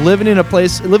living in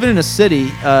a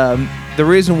city. The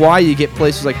reason why you get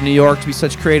places like New York to be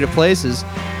such creative places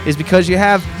is because you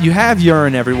have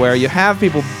urine everywhere. You have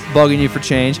people bugging you for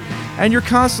change, and you're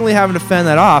constantly having to fend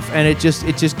that off. And it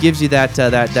just gives you that fire,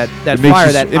 that it eye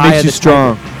makes of you the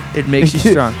strong. tiger. It makes you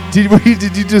strong. Did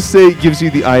you just say it gives you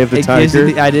the eye of the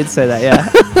tiger? I did say that, yeah.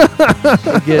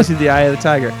 It gives you the eye of the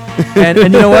tiger. And you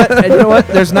know what?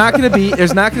 There's not going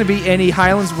to be any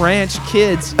Highlands Ranch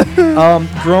kids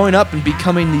growing up and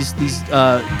becoming these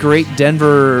great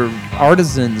Denver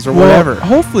artisans or whatever.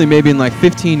 Hopefully, maybe in like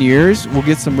 15 years, we'll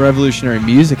get some revolutionary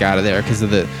music out of there because of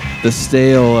the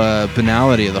stale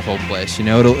banality of the whole place. You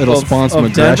know, it'll spawn some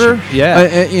aggression. Denver?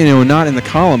 Yeah. Not in the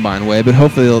Columbine way, but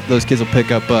hopefully those kids will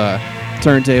pick up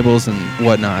turntables and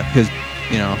whatnot because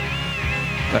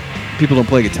people don't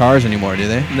play guitars anymore, do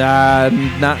they? Nah,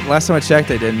 not last time I checked,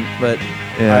 they didn't. But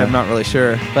Yeah. I'm not really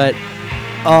sure. But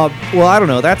well, I don't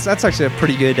know. That's actually a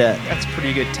pretty good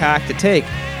tack to take.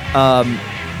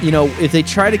 If they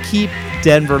try to keep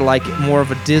Denver like more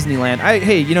of a Disneyland,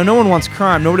 no one wants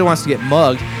crime, nobody wants to get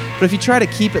mugged. But if you try to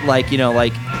keep it like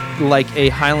a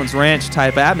Highlands Ranch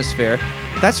type atmosphere,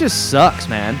 that just sucks,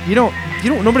 man.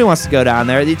 Nobody wants to go down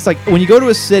there. It's like when you go to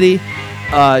a city,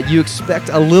 you expect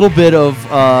a little bit of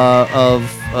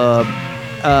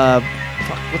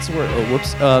what's the word? Oh,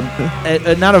 whoops.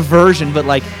 Not aversion, but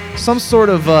like some sort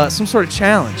of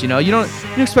challenge. You don't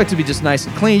expect it to be just nice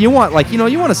and clean. You want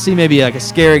to see maybe like a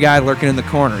scary guy lurking in the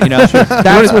corner.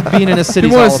 That's what being in a city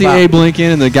is all about. You want to see Abe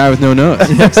Lincoln and the guy with no nose.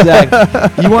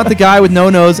 Exactly. You want the guy with no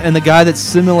nose and the guy that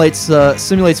simulates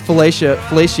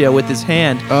fellatio with his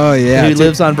hand. Oh yeah. Who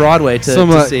lives on Broadway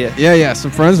to see it. Yeah.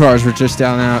 Some friends of ours were just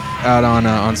out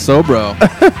on Sobro.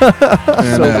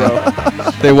 And,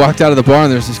 they walked out of the bar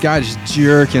and there's this guy just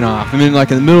jerking off. I mean, like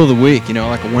in the middle of the week,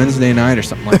 like a Wednesday night or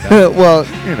something like that. Well,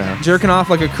 jerking off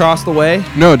like across the way.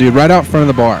 No, dude, right out front of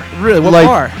the bar. Really? What like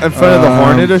bar? In front of the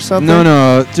Hornet or something?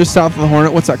 No, just south of the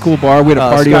Hornet. What's that cool bar? We had a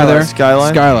party over there.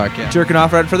 Skylark, yeah. Jerking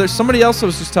off right further. Somebody else I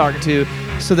was just talking to,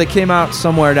 so they came out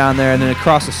somewhere down there, and then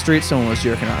across the street, someone was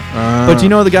jerking off. But do you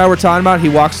know the guy we're talking about? He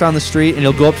walks down the street, and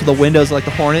he'll go up to the windows like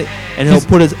the Hornet, and he'll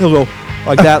go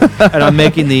like that, and I'm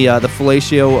making the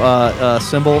fellatio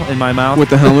symbol in my mouth with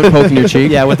the helmet poking your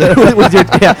cheek. Yeah, with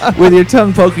your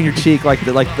tongue poking your cheek, like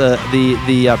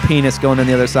the penis going on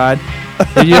the other side.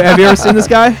 Have you ever seen this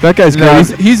guy? That guy's great.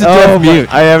 He's a deaf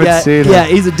mute. I haven't seen him. Yeah,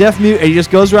 he's a deaf mute, and he just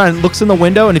goes around and looks in the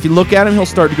window, and if you look at him, he'll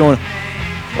start going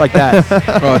like that.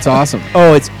 Oh, it's awesome.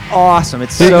 Oh, it's awesome.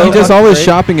 It's he does all his great.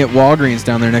 shopping at Walgreens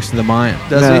down there next to the Mayan.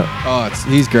 Does he? Oh,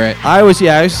 he's great. I used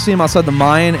to see him outside the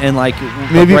Mayan and like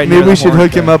maybe right near we the should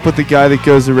Hornet hook him up with the guy that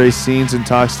goes to race scenes and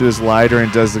talks to his lighter and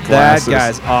does the glasses.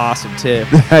 That guy's awesome too.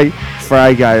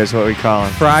 Fry guy is what we call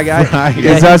him. Fry guy.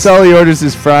 Because that's all he orders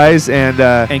is fries and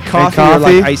coffee or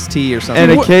like iced tea or something.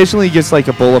 And occasionally he gets like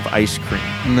a bowl of ice cream.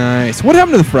 Nice. What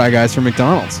happened to the fry guys from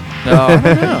McDonald's? No, I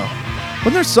don't know.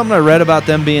 Wasn't there something I read about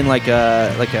them being like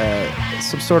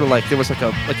some sort of like there was like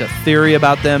a theory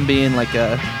about them being like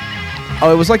it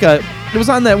was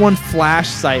on that one Flash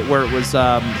site where it was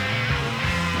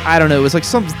I don't know. It was like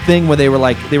something where they were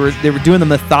doing the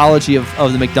mythology of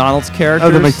the McDonald's characters.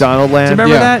 Oh, the McDonald land. Do you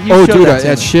remember that? You Oh, showed dude, that to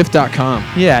at me. shift.com.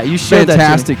 Yeah, you showed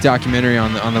Fantastic documentary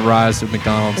on the rise of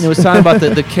McDonald's. And it was talking about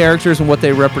the characters and what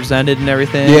they represented and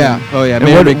everything. Yeah. Oh, yeah. And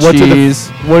Man what did McCheese.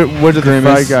 what did the Fry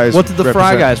Grimace. Guys What did the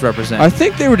Fry represent? Guys represent? I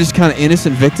think they were just kind of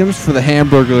innocent victims for the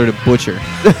Hamburglar to butcher.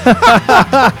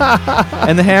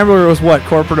 And the Hamburger was what?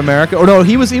 Corporate America? Or no,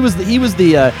 he was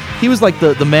like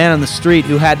the man on the street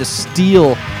who had to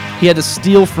steal. He had to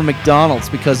steal from McDonald's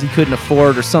because he couldn't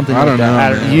afford or something. I don't know,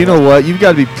 that. man. You know what? You've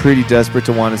got to be pretty desperate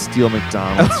to want to steal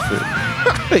McDonald's food.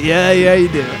 Yeah, you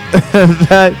do.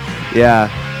 Yeah.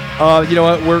 You know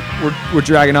what? We're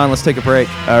dragging on. Let's take a break.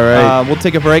 All right. We'll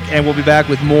take a break and we'll be back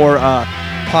with more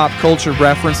pop culture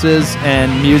references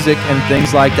and music and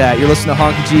things like that. You're listening to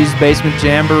Honky G's Basement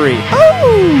Jamboree.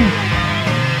 Oh!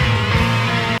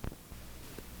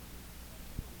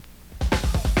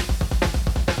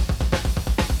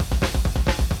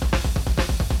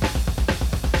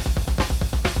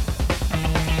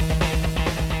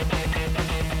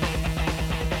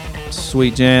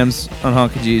 Sweet jams on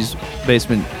Honky G's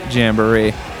Basement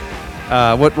Jamboree.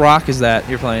 What rock is that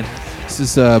you're playing? This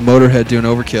is Motorhead doing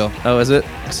Overkill. Oh, is it?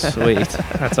 Sweet.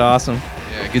 That's awesome.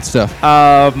 Yeah, good stuff.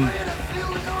 I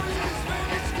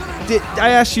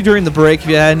asked you during the break if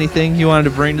you had anything you wanted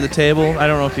to bring to the table. I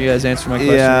don't know if you guys answered my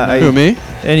question. Yeah, or not. Who, me?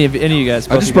 Any of you guys.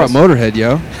 I both just you brought guys. Motorhead,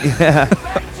 yo. Yeah.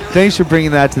 Thanks for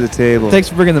bringing that to the table. Thanks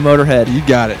for bringing the Motorhead. You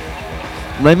got it.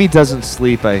 Lemmy doesn't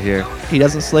sleep, I hear. He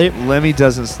doesn't sleep. Lemmy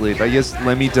doesn't sleep. I guess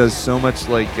Lemmy does so much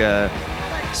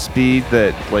speed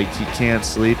that he can't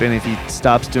sleep, and if he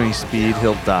stops doing speed,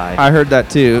 he'll die. I heard that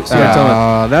too. So I told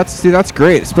him- That's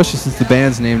great, especially since the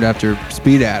band's named after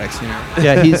speed addicts. You know.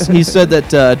 yeah, he said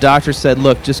that doctor said,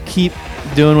 look, just keep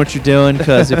doing what you're doing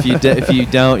because if you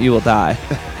don't, you will die.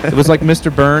 It was like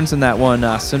Mr. Burns in that one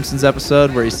Simpsons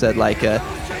episode where he said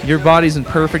your body's in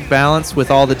perfect balance with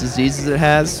all the diseases it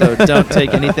has, so don't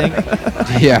take anything.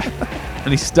 Yeah. And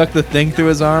he stuck the thing through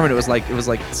his arm, and it was like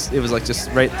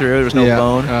just right through. There was no Yeah.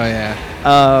 bone. Oh yeah.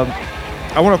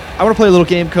 I want to play a little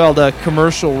game called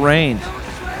Commercial Rain.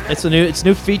 It's a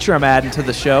new feature I'm adding to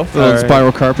the show. Little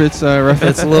spiral carpets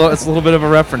reference. It's a little bit of a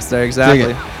reference there,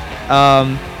 exactly.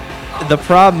 The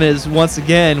problem is, once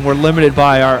again, we're limited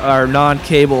by our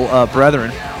non-cable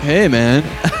brethren. Hey man,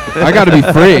 I got to be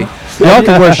free. Y'all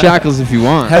can wear shackles if you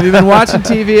want. Have you been watching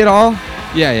TV at all?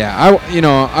 Yeah.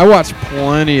 I watch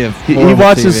plenty of. He horrible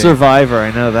watches TV. Survivor,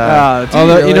 I know that.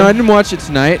 Although I didn't watch it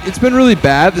tonight. It's been really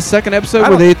bad. The second episode I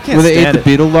where they can't ate stand the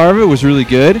beetle larva was really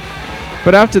good,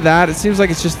 but after that, it seems like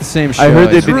it's just the same show. I heard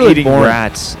they've It's been really eating boring.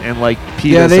 rats and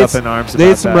peed Yeah, us up in arms they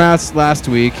about ate some that. rats last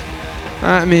week.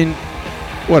 I mean,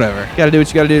 whatever. Got to do what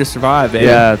you got to do to survive, baby.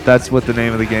 Yeah, that's what the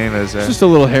name of the game is. It's just a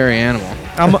little hairy animal.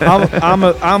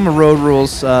 I'm a road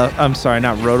rules. I'm sorry,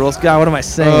 not road rules. God, what am I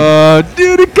saying?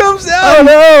 Dude, it comes out. Oh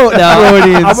no,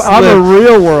 Freudian I'm a slip.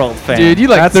 real world fan. Dude, you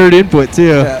like third input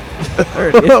too.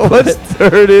 What's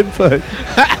third input?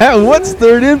 What's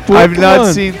third input? I've Come not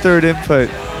on. seen third input.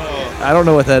 I don't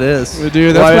know what that is. Well,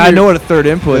 dude, Well, that's when I you're- know what a third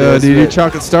input is. Dude, your but-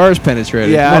 chocolate stars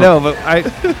penetrated. yeah, Come I on. know, but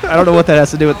I don't know what that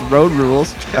has to do with the road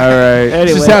rules. All right. It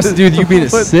Anyway. just has to do with you being a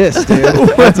cis, dude.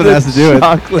 That's what it has to do with.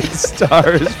 Chocolate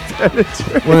stars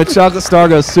penetrate. When the chocolate star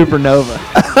goes supernova.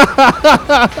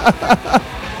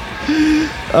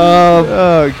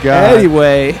 Oh God.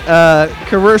 Anyway,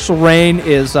 Commercial Rain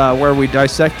is where we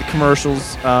dissect the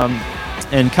commercials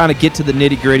and kind of get to the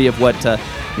nitty gritty of what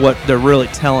they're really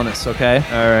telling us. Okay.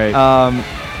 All right.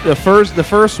 The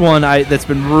first one that's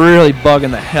been really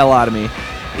bugging the hell out of me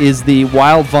is the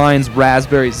Wild Vines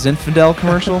Raspberry Zinfandel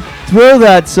commercial. Throw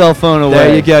that cell phone away.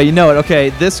 There you go. You know it. Okay,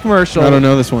 this commercial. I don't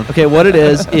know this one. Okay, what it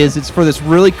is it's for this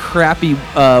really crappy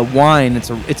wine. It's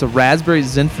a raspberry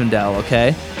Zinfandel.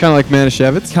 Okay. Kind of like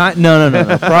Manischewitz.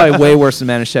 No. Probably way worse than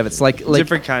Manischewitz. Like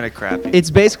Different kind of crappy. it's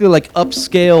basically like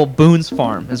upscale Boone's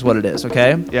Farm is what it is.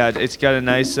 Okay. Yeah, it's got a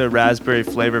nice raspberry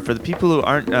flavor for the people who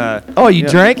aren't. Oh, you Yeah.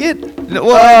 drank it? No,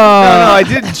 no, I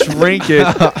didn't drink it.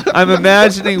 I'm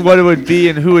imagining what it would be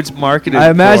and who it's marketed I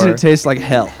imagine for. it tastes like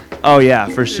hell. Oh yeah,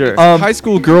 for sure. High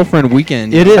school girlfriend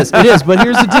weekend. It is. But here's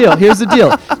the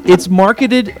deal. It's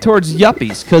marketed towards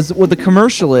yuppies because what the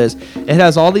commercial is, it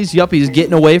has all these yuppies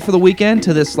getting away for the weekend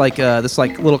to this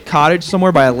little cottage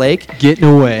somewhere by a lake. Getting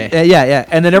away. Yeah.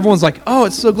 And then everyone's like, oh,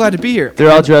 it's so glad to be here.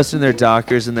 They're all dressed in their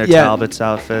Dockers and their Yeah. Talbots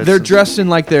outfits. They're dressed in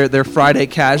like their Friday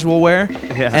casual wear.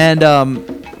 Yeah. And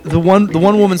the one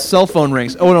woman's cell phone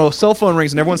rings. Oh no, cell phone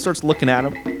rings and everyone starts looking at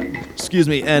him. Excuse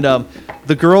me. And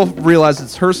The girl realizes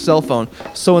it's her cell phone,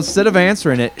 so instead of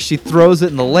answering it, she throws it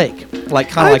in the lake, like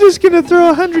kind of like. I'm just gonna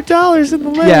throw $100 in the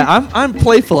lake. Yeah, I'm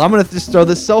playful. I'm gonna just throw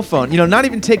this cell phone. Not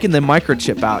even taking the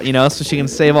microchip out. So she can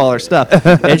save all her stuff.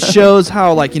 It shows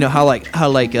how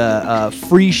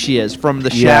free she is from the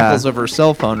shackles of her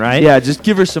cell phone, right? Yeah, just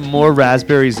give her some more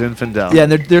Raspberry Zinfandel. Yeah,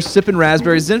 and they're sipping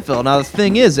Raspberry Zinfandel. Now the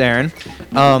thing is, Aaron,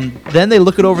 then they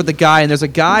look it over the guy, and there's a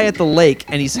guy at the lake,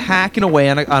 and he's hacking away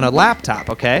on a laptop.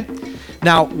 Okay.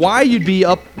 Now, why you'd be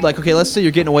up, like, okay, let's say you're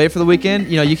getting away for the weekend.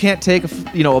 You can't take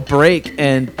a break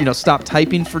and stop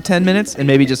typing for 10 minutes and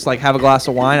maybe just like have a glass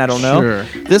of wine. I don't know. Sure.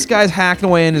 This guy's hacking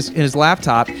away in his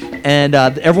laptop, and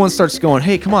everyone starts going,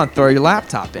 "Hey, come on, throw your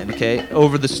laptop in, okay?"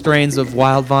 Over the strains of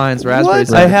wild vines,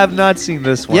 raspberries. What? I have not seen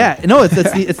this one. Yeah, no, it's the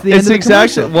end of the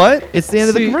commercial. What? It's the end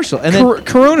of the commercial, and then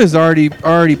Corona's already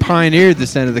pioneered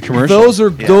this end of the commercial. those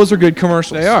are good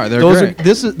commercials. They are. They're those great.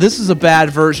 This is a bad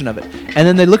version of it. And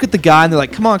then they look at the guy and they're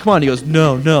like, "Come on." He goes,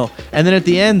 "No." And then at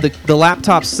the end, the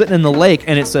laptop's sitting in the lake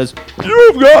and it says,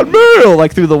 "You've got mail,"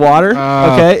 like through the water.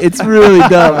 Okay, it's really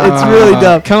dumb. It's really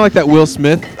dumb. Kind of like that Will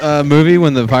Smith movie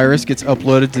when the virus gets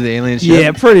uploaded to the alien ship.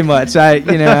 Yeah, pretty much. I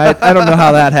don't know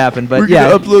how that happened, but We're yeah.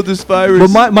 gonna upload this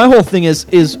virus. But my whole thing is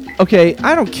okay.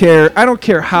 I don't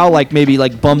care how like maybe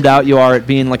like bummed out you are at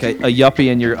being like a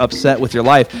yuppie and you're upset with your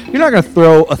life. You're not gonna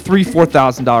throw a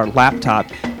 $4,000 laptop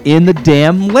in the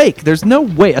damn lake. There's no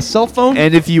way. A cell phone.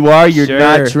 And if you are, you're Sure.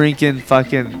 not drinking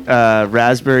fucking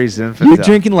Raspberry Zinfandel. You're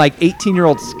drinking like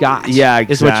 18-year-old scotch. Yeah,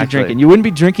 Is what you're exactly. drinking. You wouldn't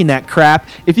be drinking that crap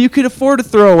if you could afford to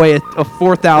throw away a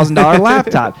 $4,000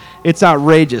 laptop. It's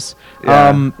outrageous.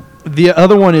 Yeah. The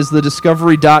other one is the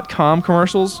Discovery.com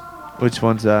commercials. Which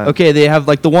one's that? Okay, they have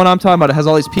like the one I'm talking about. It has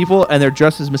all these people and they're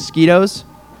dressed as mosquitoes.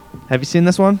 Have you seen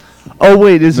this one? Oh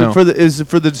wait, is No. it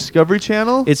for the Discovery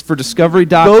Channel? It's for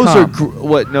Discovery.com. Those are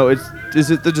what? No, is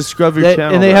it the Discovery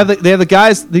Channel? And they have the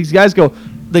guys. These guys go.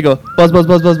 They go buzz, buzz,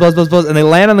 buzz, buzz, buzz, buzz, buzz, and they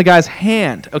land on the guy's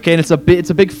hand. Okay, and it's a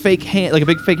big fake hand, like a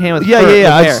big fake hand with fur, with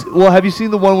hair. Well, have you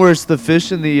seen the one where it's the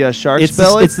fish in the shark's It's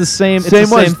belly? it's the same. Same it's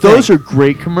the ones. same Those thing. are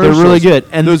great commercials. They're really good,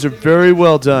 and those are very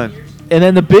well done. And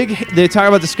then they talk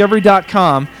about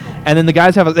Discovery.com, and then the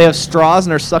guys they have straws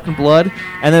and they're sucking blood,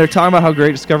 and then they're talking about how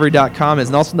great Discovery.com is,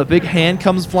 and all of a sudden the big hand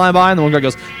comes flying by, and the one guy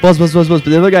goes buzz, buzz, buzz, buzz, but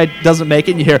the other guy doesn't make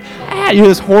it, and you hear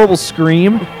this horrible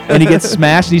scream, and he gets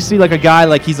smashed, and you see like a guy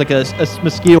like he's like a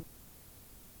mosquito.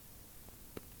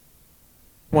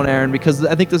 One, Aaron, because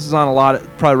I think this is on a lot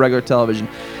of probably regular television.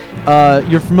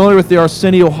 You're familiar with the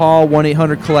Arsenio Hall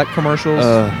 1-800-COLLECT commercials?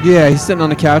 Yeah, he's sitting on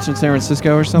the couch in San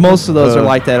Francisco or something. Most of those are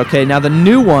like that. Okay, now the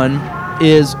new one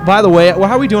is, by the way, how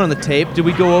are we doing on the tape? Did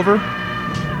we go over?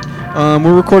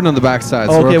 We're recording on the backside.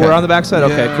 So Okay, we're on the backside?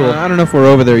 Okay, Yeah, cool. I don't know if we're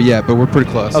over there yet, but we're pretty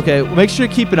close. Okay, make sure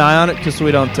you keep an eye on it because so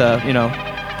we don't,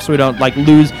 so we don't like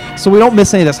lose, so we don't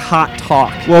miss any of this hot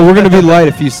talk. Well, we're going to be light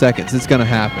a few seconds. It's going to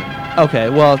happen. Okay,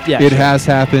 well, yeah. It has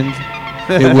happened.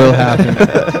 It will happen.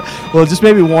 Well, just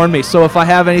maybe warn me. So if I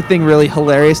have anything really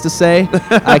hilarious to say,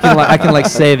 I can like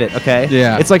save it. Okay.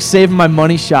 Yeah. It's like saving my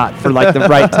money shot for like the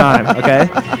right time. Okay.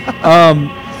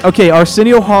 Okay.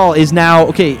 Arsenio Hall is now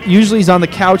okay. Usually he's on the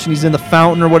couch and he's in the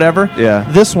fountain or whatever. Yeah.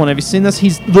 This one, have you seen this?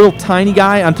 He's a little tiny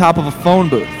guy on top of a phone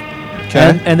booth.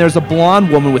 Okay. And there's a blonde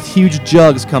woman with huge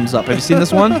jugs comes up. Have you seen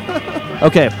this one?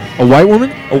 Okay. A white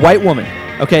woman? A white woman.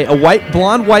 Okay, a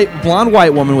blonde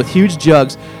white woman with huge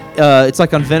jugs. It's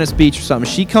like on Venice Beach or something.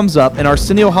 She comes up, and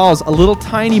Arsenio Hall is a little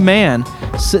tiny man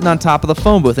sitting on top of the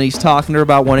phone booth, and he's talking to her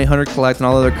about 1-800-COLLECT and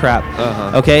all other crap.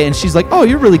 Okay, and she's like, "Oh,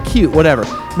 you're really cute, whatever."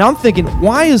 Now I'm thinking,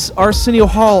 why is Arsenio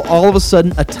Hall all of a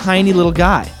sudden a tiny little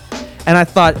guy? And I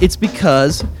thought it's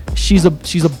because she's a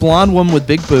blonde woman with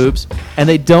big boobs, and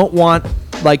they don't want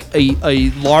like a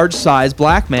large size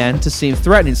black man to seem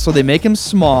threatening, so they make him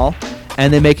small.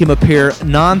 And they make him appear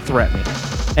non-threatening.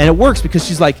 And it works because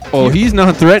she's like, Oh, he's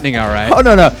non-threatening, all right. oh,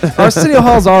 no. Arsenio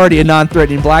Hall's already a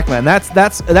non-threatening black man.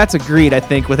 That's agreed, I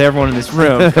think, with everyone in this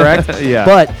room, correct? Yeah.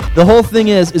 But the whole thing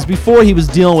is before he was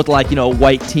dealing with, like,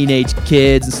 white teenage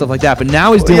kids and stuff like that. But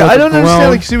now he's dealing with I don't grown.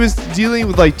 understand. Like she was dealing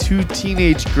with like 2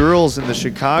 teenage girls in the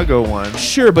Chicago one.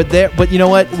 Sure, but you know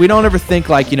what? We don't ever think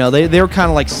like, they were kind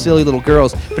of like silly little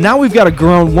girls. But now we've got a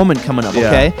grown woman coming up, Yeah.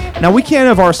 okay? Now we can't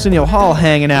have Arsenio Hall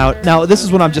hanging out. Now this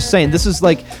is what I'm just saying. This is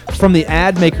like from the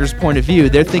ad maker's point of view.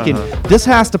 They're thinking this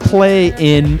has to play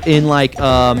in like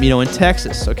in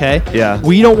Texas, okay? Yeah.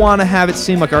 We don't want to have it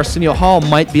seem like Arsenio Hall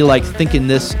might be like thinking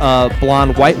this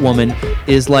blonde white woman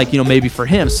is like, maybe for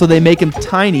him. So they make him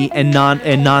tiny and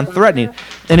non-threatening.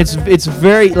 And it's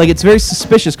very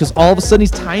suspicious because all of a sudden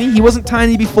he's tiny. He wasn't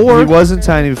tiny before. He wasn't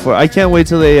tiny before. I can't wait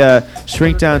till they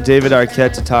shrink down David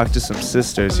Arquette to talk to some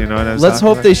sisters. You know what I'm saying? Let's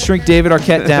hope they shrink David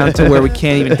Arquette down to where we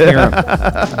can't even hear him.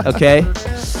 Okay?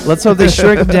 Let's hope they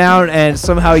shrink him down and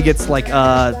somehow he gets like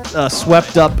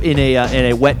swept up in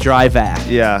a wet dry vac.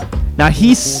 Yeah. Now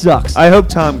he sucks. I hope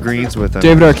Tom Green's with him.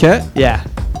 David Arquette? Yeah.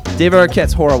 David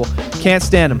Arquette's horrible. Can't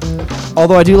stand him.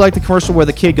 Although I do like the commercial where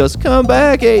the kid goes, "Come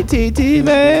back, ATT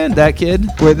man." That kid.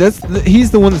 Wait,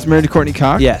 he's the one that's married to Courtney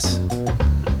Cox? Yes.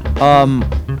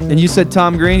 And you said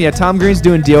Tom Green? Yeah, Tom Green's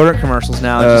doing deodorant commercials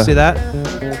now. Did you see that?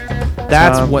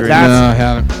 That's Tom what. Green. That's. No, I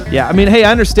haven't. Yeah, I mean, hey,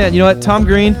 I understand. You know what, Tom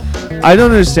Green. I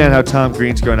don't understand how Tom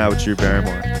Green's going out with Drew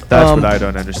Barrymore. That's what I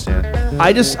don't understand.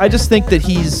 I just think that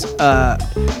he's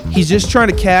just trying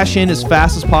to cash in as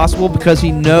fast as possible because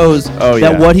he knows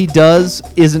that what he does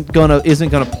isn't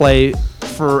gonna play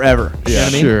forever. You know what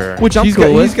I mean? Sure. Which I'm he's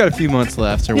cool with. He's got a few months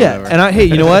left or Yeah, whatever. and hey,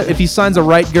 you know what? If he signs a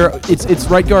right guard, it's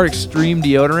right guard extreme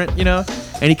deodorant, you know,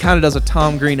 and he kind of does a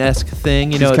Tom Green-esque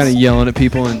thing, you know. He's kind of yelling at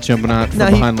people and jumping out from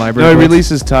behind library. No, he books.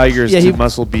 releases tigers to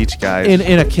Muscle Beach guys.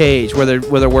 in a cage where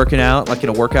they're working out, like in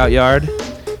a workout yard.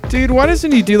 Dude, why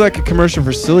doesn't he do like a commercial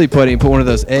for Silly Putty and put one of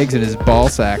those eggs in his ball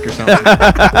sack or something?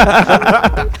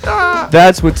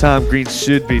 That's what Tom Green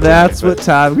should be doing. That's what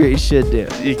Tom Green should do.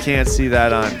 You can't see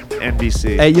that on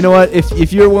NBC. Hey, you know what?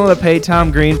 If you're willing to pay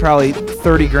Tom Green probably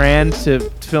 $30,000 to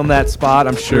film that spot,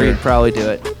 I'm sure he'd probably do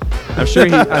it. I'm sure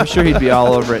he'd be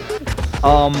all over it.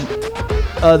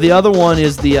 The other one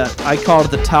is I call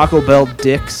it the Taco Bell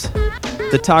Dicks.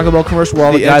 The Taco Bell commercial where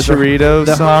all the guys Chorito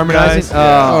are harmonizing.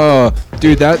 Oh,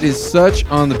 dude, that is such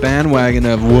on the bandwagon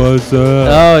of what's up.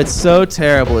 Oh, it's so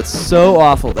terrible. It's so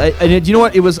awful. And you know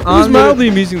what? It was on. It was mildly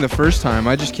amusing the first time.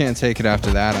 I just can't take it after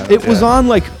that. It was on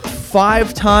like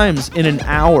 5 times in an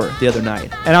hour the other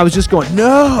night, and I was just going,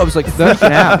 no. I was like,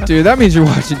 freaking out. Dude, that means you're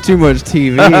watching too much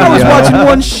TV. I was watching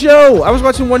one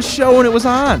show. And it was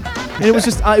on. And it was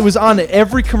just, it was on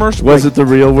every commercial. Was it The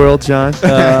Real World, John?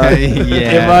 Yeah,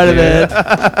 it might have been.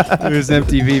 It was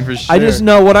MTV for sure. I just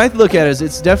know what I look at is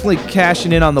it's definitely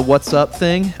cashing in on the what's up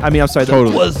thing. I mean, I'm sorry,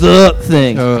 Totally. the what's up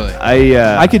thing. Totally.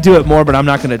 I could do it more, but I'm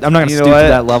not gonna stoop to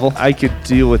that level. I could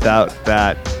deal without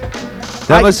that.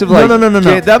 That No.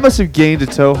 That must have gained a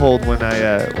toehold when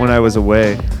I was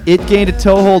away. It gained a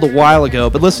toehold a while ago,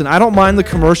 but listen, I don't mind the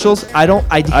commercials. I don't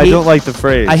like the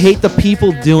phrase. I hate the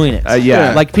people doing it.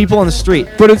 Yeah. Like people on the street.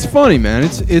 But it's funny, man.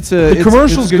 The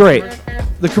commercial's great.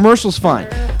 The commercial's fine.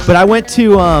 But I went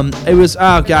to I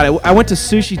went to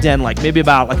Sushi Den like maybe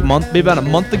about a month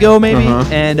ago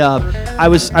and I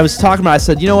was talking about. I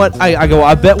said, you know what?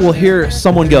 I bet we'll hear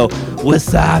someone go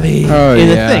wasabi in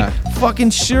the thing.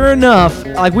 Fucking sure enough,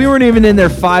 like we weren't even in there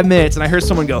 5 minutes, and I heard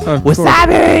someone go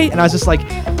wasabi, and I was just like,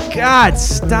 God,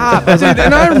 stop! Dude,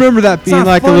 and I remember that being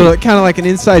like funny. A little, kind of like an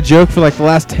inside joke for like the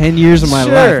last 10 years of my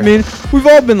life. I mean, we've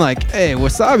all been like, "Hey,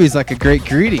 wasabi is like a great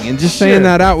greeting," and just saying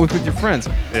that out with your friends.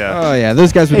 Yeah. Oh yeah,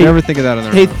 those guys would never think of that on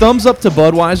their own. Thumbs up to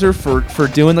Budweiser for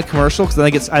doing the commercial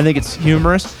because I think it's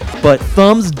humorous, but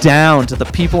thumbs down to the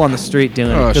people on the street doing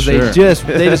it because they just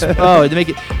they make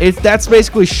it. That's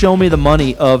basically show me the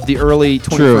money of the early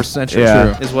 21st century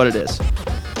is what it is.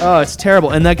 Oh, it's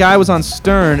terrible. And that guy was on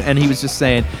Stern, and he was just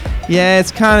saying, yeah,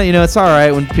 it's kind of, it's all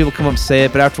right when people come up and say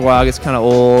it, but after a while it gets kind of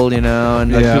old,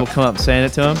 and like people come up saying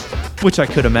it to him, which I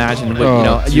could imagine.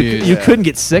 But, you couldn't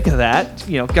get sick of that,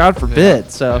 God forbid.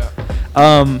 So,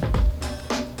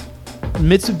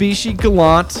 Mitsubishi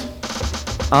Galant,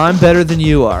 I'm better than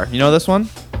you are. You know this one?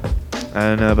 I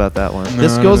don't know about that one. No,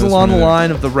 this goes along the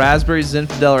line of the Raspberry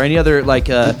Zinfandel or any other like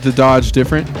the Dodge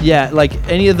different. Yeah, like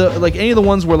any of the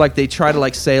ones where like they try to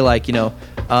like say like remind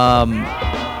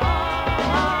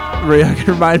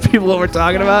people what we're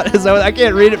talking about. Is that what, I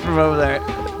can't read it from over there.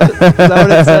 Is that what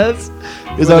it says?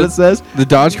 Is that what it says? The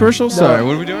Dodge commercial? Sorry,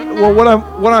 what are we doing? Well,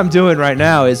 what I'm doing right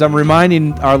now is I'm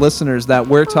reminding our listeners that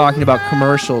we're talking about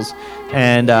commercials,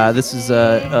 and this is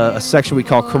a section we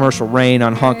call Commercial Rain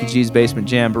on Honky G's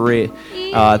Basement Jamboree.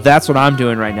 That's what I'm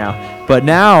doing right now. But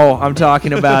now I'm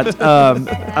talking about this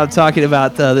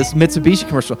Mitsubishi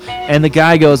commercial, and the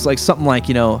guy goes like something like,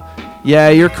 yeah,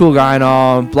 you're a cool guy and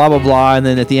all, blah blah blah, and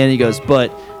then at the end he goes, but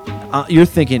you're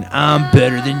thinking I'm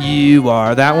better than you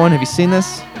are. That one, have you seen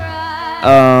this?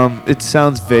 It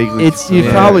sounds vaguely.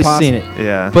 You've probably seen it.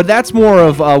 Yeah. But that's more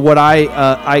of what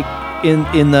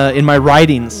in my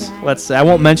writings. Let's say I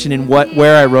won't mention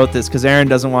where I wrote this because Aaron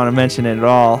doesn't want to mention it at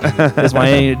all. Doesn't want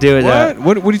anything to do with that.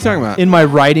 What are you talking about? In my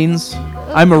writings,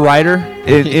 I'm a writer.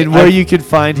 In where you can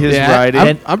find his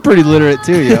writing. I'm pretty literate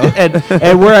too, yo.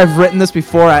 and where I've written this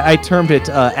before, I termed it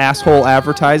asshole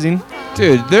advertising.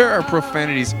 Dude, there are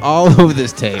profanities all over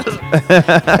this tape.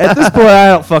 At this point, I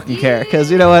don't fucking care,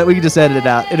 because you know what? We can just edit it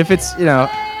out. And if it's,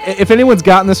 if anyone's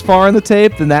gotten this far in the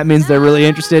tape, then that means they're really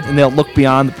interested and they'll look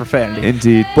beyond the profanity.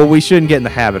 Indeed. But we shouldn't get in the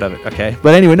habit of it, okay?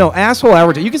 But anyway, no, asshole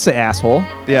advertising. You can say asshole.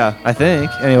 Yeah. I think.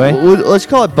 Anyway. Let's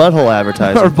call it butthole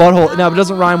advertising. Or butthole. No, but it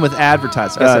doesn't rhyme with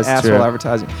advertising. It's asshole true.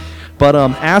 advertising. But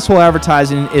asshole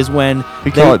advertising is when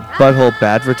we call it butthole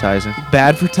badvertising.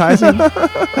 Badvertising?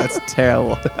 That's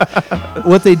terrible.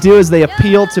 What they do is they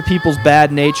appeal to people's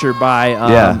bad nature by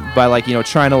like,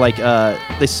 trying to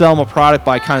they sell them a product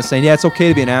by kind of saying, yeah, it's okay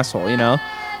to be an asshole,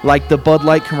 like the Bud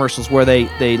Light commercials where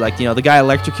they like, the guy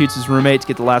electrocutes his roommate to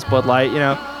get the last Bud Light,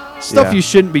 stuff you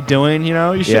shouldn't be doing,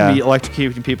 you shouldn't be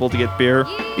electrocuting people to get beer.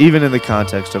 Even in the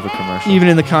context of a commercial. Even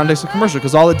in the context of a commercial,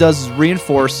 because all it does is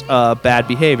reinforce bad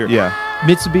behavior. Yeah.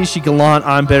 Mitsubishi Galant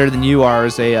 "I'm Better Than You Are"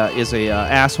 is a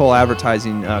asshole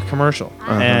advertising commercial,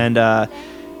 and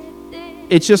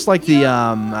it's just like the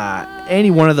any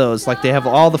one of those. Like they have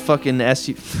all the fucking all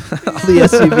the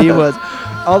SUV ones.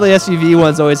 All the SUV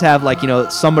ones always have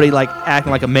somebody like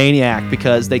acting like a maniac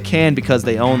because they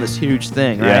own this huge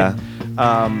thing, right? Yeah.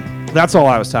 That's all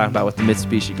I was talking about with the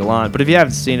Mitsubishi Galant. But if you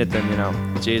haven't seen it, then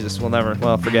Jesus,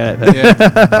 forget it.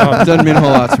 Yeah. It doesn't mean a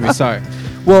whole lot to me. Sorry.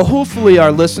 Well, hopefully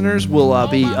our listeners will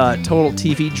be total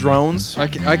TV drones. I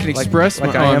can express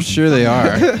like my. I am. I'm sure they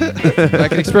are. I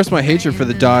can express my hatred for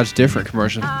the Dodge Different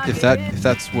commercial if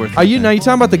that's worth. Are you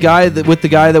talking about the guy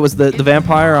that was the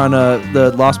vampire on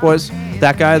the Lost Boys?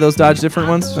 That guy, those Dodge Different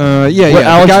ones? Yeah.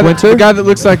 Alex Winter? The guy that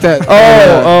looks like that.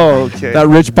 Okay. That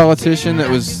rich politician that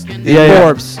was.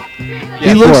 Forbes.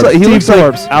 He looks like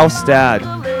Forbes. Alf's dad.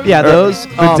 Yeah, those.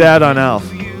 The dad on Alf.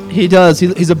 He does.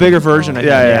 He's a bigger version. I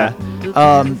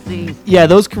think. Yeah,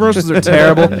 those commercials are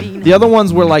terrible. The other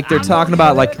ones were like they're talking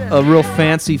about like a real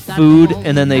fancy food,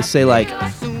 and then they say like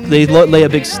they lay a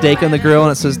big steak on the grill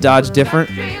and it says Dodge Different.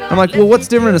 I'm like, well, what's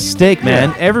different in a steak,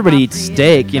 man? Everybody eats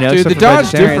steak, Dude, the Dodge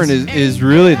Different is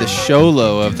really the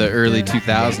Sholo of the early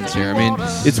 2000s here. I mean,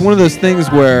 it's one of those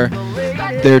things where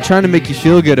they're trying to make you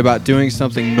feel good about doing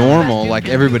something normal like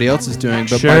everybody else is doing,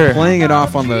 but by playing it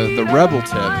off on the rebel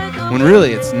tip, when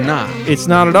really it's not. It's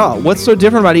not at all. What's so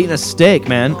different about eating a steak,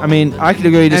 man? I mean, I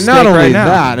could go eat a steak right now. And not only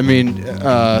that, I mean,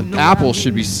 Apple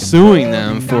should be suing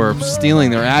them for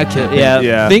stealing their ad kit.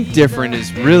 Yeah. Think Different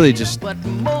is really just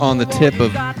on the tip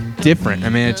of different. I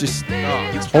mean, it's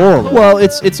horrible. Well,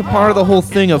 it's a part of the whole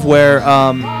thing of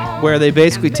where they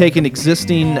basically take an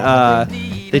existing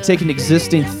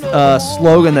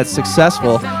slogan that's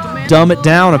successful, dumb it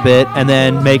down a bit, and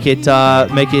then make it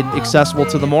accessible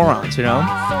to the morons.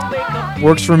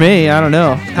 Works for me. I don't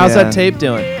know. How's that tape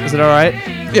doing? Is it all right?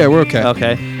 Yeah, we're okay.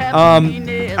 Okay.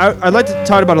 I'd like to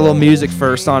talk about a little music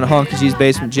first on Honky G's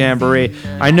Basement Jamboree.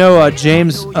 I know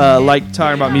James liked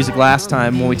talking about music last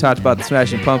time when we talked about the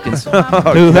Smashing Pumpkins, who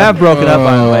have broken up,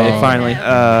 by the way, finally.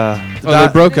 They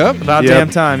broke up? About damn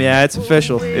time. Yeah, it's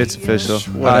official. It's official.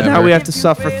 Now we have to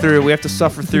suffer through. We have to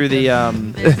suffer through the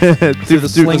through the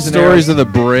slings and stories of the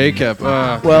breakup.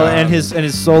 Well, and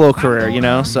his solo career,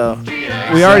 So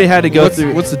we already had to go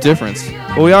through. What's the difference?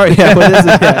 Well, we already.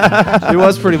 It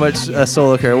was pretty much a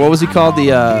solo career. What was he called?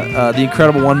 The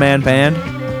Incredible One Man Band.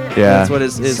 Yeah, that's what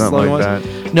his slogan was.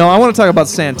 That. No, I want to talk about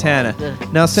Santana.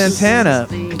 Now, Santana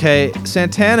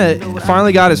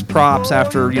finally got his props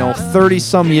after 30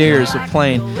 some years of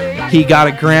playing. He got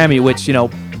a Grammy, which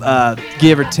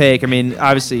give or take. I mean,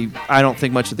 obviously, I don't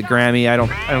think much of the Grammy. I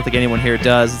don't think anyone here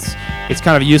does. It's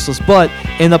kind of useless. But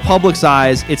in the public's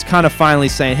eyes, it's kind of finally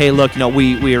saying, hey, look,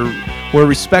 we're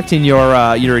respecting your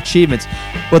achievements.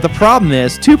 But the problem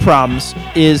is, two problems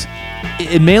is.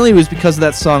 It mainly was because of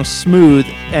that song "Smooth,"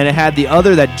 and it had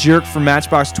that jerk from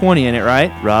Matchbox 20 in it,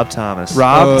 right? Rob Thomas.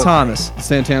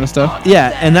 Santana stuff.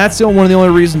 Yeah, and that's one of the only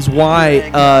reasons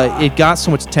why it got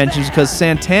so much attention, because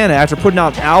Santana, after putting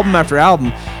out album after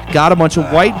album, got a bunch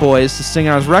of white boys to sing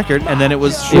on his record, and then it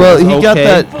was. Got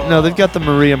that. No, they've got the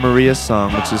Maria Maria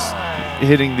song, which is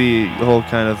hitting the whole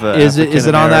kind of. Is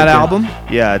it on that album?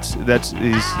 Yeah,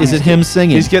 is it him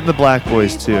singing? He's getting the Black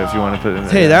Boys too, if you want to put it in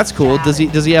there. Hey, that's cool. Does he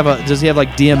have like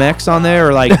DMX on there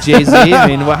or like Jay-Z? I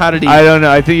mean, how did he? I don't know.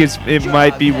 I think it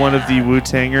might be one of the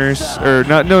Wu-Tangers or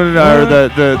not. No, or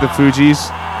the Fugees.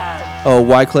 Oh,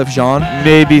 Wyclef Jean?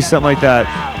 Maybe something like that.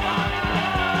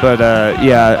 But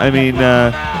yeah, I mean,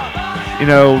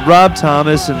 Rob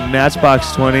Thomas and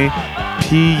Matchbox 20.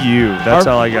 PU. That's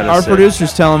all I gotta say. Our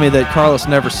producer's telling me that Carlos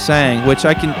never sang, which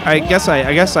I guess I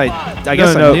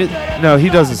knew. No, he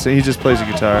doesn't sing. He just plays a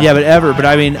guitar. Yeah, but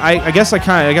I mean, I guess I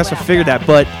figured that,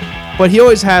 but he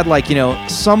always had like,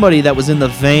 somebody that was in the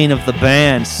vein of the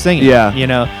band singing.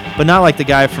 Yeah. But not like the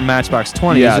guy from Matchbox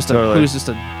 20. Yeah, Who's just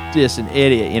an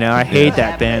idiot. I hate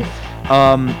that band.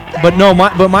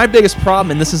 But my biggest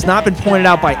problem, and this has not been pointed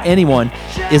out by anyone,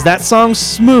 is that song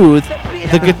 "Smooth."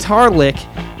 The guitar lick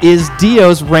is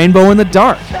Dio's "Rainbow in the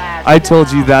Dark." I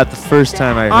told you that the first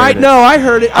time I heard it. No, I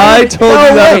heard it. I told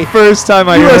you that the first time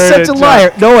I heard it. You are such a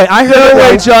liar. No way. I heard it. No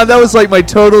way, John. That was like my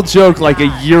total joke like a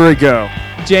year ago.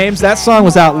 James, that song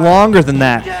was out longer than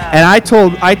that, and I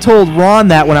told Ron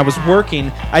that when I was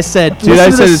working. I said, dude,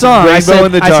 I said this song. Rainbow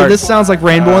in the Dark. I said, this sounds like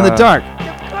Rainbow in the Dark.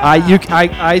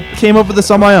 I came up with this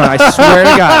on my own. I swear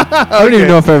to God. I don't even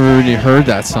know if I've ever really heard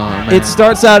that song. Man. It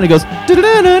starts out and it goes,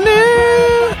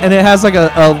 and it has like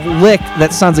a lick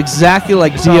that sounds exactly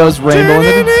like Dio's "Rainbow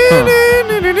in the Dark."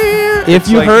 If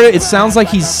you heard it, it sounds like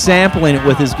he's sampling it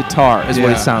with his guitar, is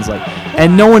what it sounds like.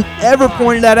 And no one ever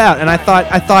pointed that out. And I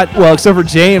thought, well, except for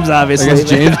James, obviously. I guess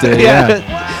James did,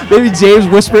 yeah. Maybe James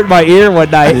whispered in my ear one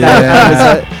night.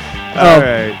 Yeah. All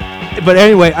right. But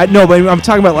anyway, but I'm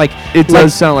talking about like it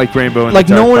does sound like Rainbow in the Dark.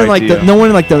 No one in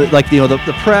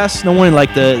the press, no one in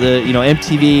like the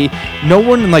MTV, no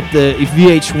one in like the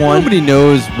VH1. Nobody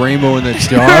knows Rainbow in the Dark.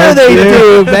 Sure they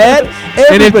do, man.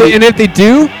 And if they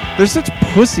do, they're such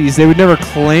pussies. They would never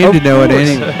claim to know it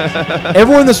anyway.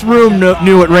 Everyone in this room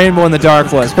knew what Rainbow in the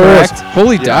Dark was, correct?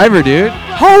 Holy diver, dude.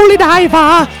 Holy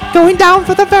diver, going down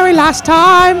for the very last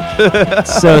time.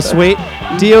 So sweet.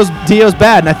 Dio's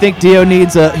bad, and I think Dio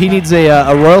needs a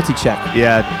royalty check.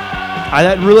 Yeah.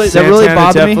 That really Santana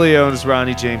bothered me. Definitely owns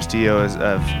Ronnie James Dio as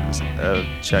a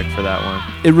check for that one.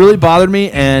 It really bothered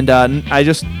me, and I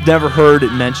just never heard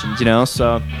it mentioned.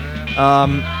 So.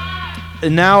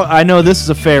 And now I know this is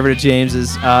a favorite of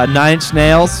James's. 9 Inch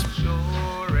Nails.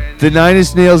 The 9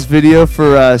 Inch Nails video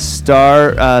for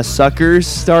Star Suckers.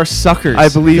 Star Suckers. I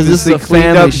believe this is the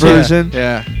cleaned up version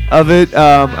of it.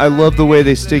 I love the way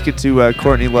they stick it to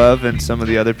Courtney Love and some of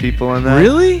the other people in that.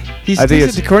 Really? He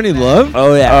sticks it to Courtney Love?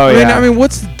 Oh yeah. I mean,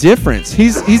 what's the difference?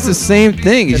 He's the same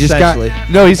thing. He's just got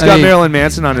Marilyn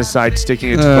Manson on his side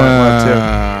sticking it to Courtney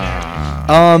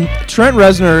Love too. Trent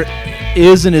Reznor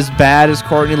isn't as bad as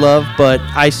Courtney Love, but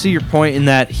I see your point in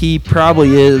that he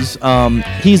probably is.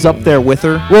 He's up there with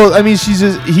her. Well, I mean,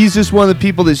 he's just one of the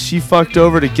people that she fucked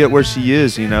over to get where she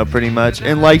is, pretty much,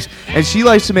 and she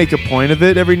likes to make a point of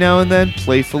it every now and then,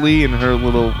 playfully in her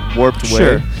little warped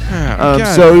way.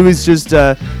 So it was just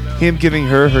him giving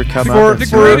her come up. The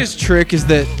greatest trick is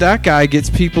that guy gets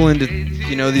people into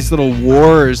these little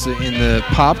wars in the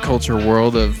pop culture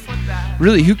world of.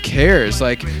 Really, who cares?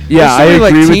 Like, I agree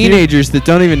like with teenagers that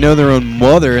don't even know their own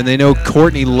mother, and they know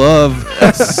Courtney Love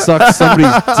sucked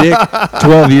somebody's dick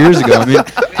 12 years ago. I mean,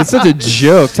 it's such a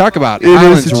joke. Talk about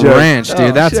Islands Ranch,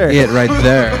 dude. That's it right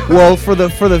there. Well, for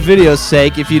the video's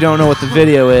sake, if you don't know what the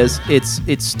video is,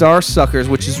 it's Star Suckers,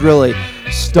 which is really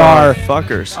Star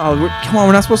Fuckers. Oh, come on,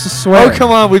 we're not supposed to swear. Oh, come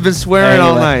on, we've been swearing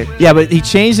all night. Yeah, but he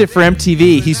changed it for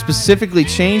MTV. He specifically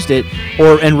changed it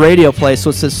and radio play, so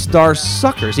it says Star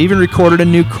Suckers. He even recorded a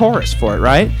new chorus for it,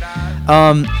 right?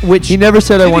 Which he never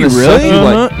said I want to suck you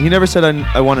like. Uh-huh. He never said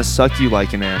I want to suck you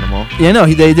like an animal. Yeah, no,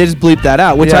 they just bleeped that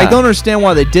out, which I don't understand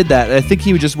why they did that. I think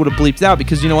he just would have bleeped out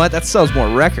because you know what? That sells more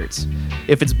records.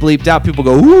 If it's bleeped out, people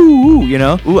go ooh,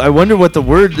 Ooh, I wonder what the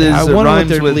word is. I wonder what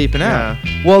they're bleeping out.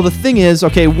 Well, the thing is,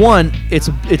 okay, one, it's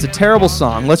a terrible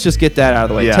song. Let's just get that out of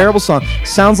the way. Yeah. Terrible song.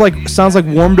 Sounds like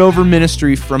Warmed Over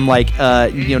Ministry from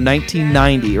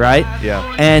 1990, right?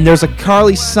 Yeah. And there's a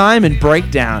Carly Simon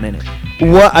breakdown in it.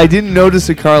 What? I didn't notice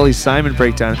a Carly Simon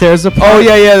breakdown. There's a part. Oh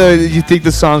yeah. You think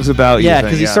the song's about you? Yeah,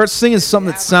 because he starts singing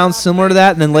something that sounds similar to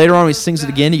that, and then later on he sings it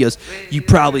again. He goes, "You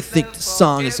probably think the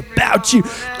song is about you,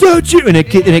 don't you?" And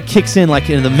it kicks in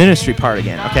like in the ministry part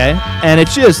again. Okay, and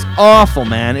it's just awful,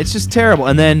 man. It's just terrible.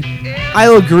 And then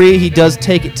I'll agree he does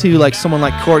take it to like someone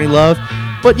like Courtney Love,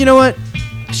 but you know what?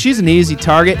 She's an easy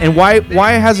target, and why didn't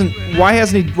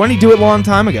he do it a long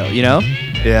time ago?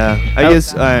 Yeah, I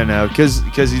guess I don't know, because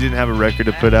he didn't have a record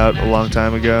to put out a long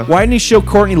time ago. Why didn't he show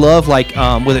Courtney Love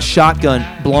with a shotgun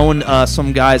blowing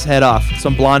some guy's head off,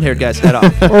 some blonde-haired guy's head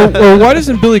off? or why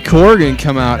doesn't Billy Corgan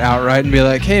come out outright and be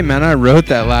like, "Hey man, I wrote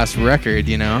that last record,"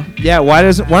 Yeah, why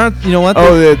not? You know what?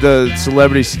 Oh, the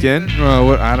Celebrity Skin.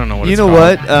 I don't know what. You it's know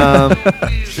called.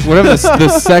 what? Whatever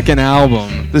the second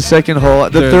album. The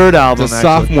third album. The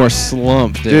sophomore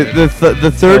slump, dude. The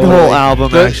third whole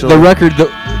album, actually. The record.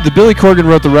 The Billy Corgan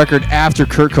wrote the record after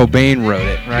Kurt Cobain wrote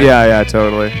it, right? Yeah,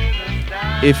 totally.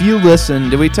 if you listen,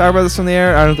 did we talk about this on the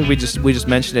air? I don't think we just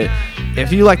mentioned it.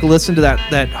 If you like listen to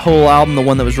that whole album, the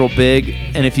one that was real big,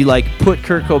 and if you like put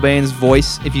Kurt Cobain's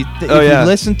voice, if you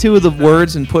listen to the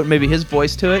words and put maybe his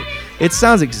voice to it, it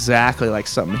sounds exactly like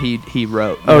something he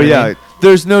wrote. Oh yeah, I mean?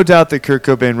 There's no doubt that Kurt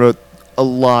Cobain wrote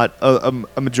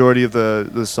a majority of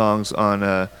the songs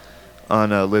on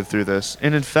Live Through This,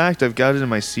 and in fact, I've got it in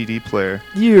my CD player.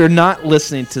 You're not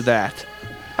listening to that.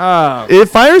 Oh. It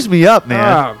fires me up,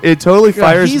 man. It totally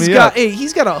fires me up. Hey,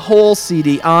 he's got a whole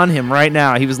CD on him right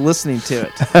now. He was listening to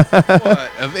it.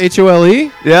 What, of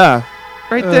HOLE? Yeah.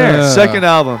 Right there. Second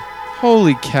album.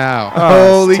 Holy cow.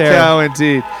 Holy cow,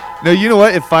 indeed. No, you know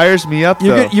what? It fires me up,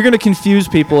 though. You're going to confuse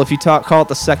people if you call it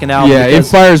the second album. Yeah, it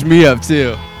fires me up,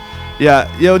 too. Yeah,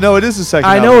 no, it is the second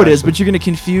album. I know it is, but you're going to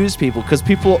confuse people because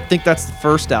people think that's the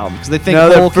first album because they think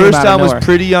the first album was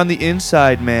Pretty on the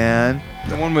Inside, man.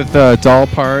 The one with doll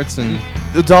parts and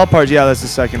the doll parts. Yeah, that's the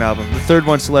second album. The third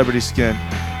one, Celebrity Skin,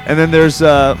 and then there's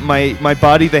my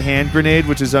Body the Hand Grenade,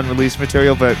 which is unreleased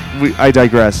material, but I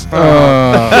digress.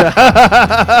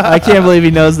 I can't believe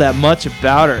he knows that much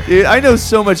about her. I know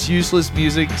so much useless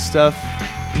music stuff.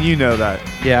 You know that.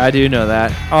 Yeah, I do know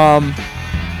that.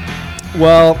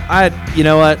 Well, you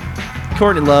know what,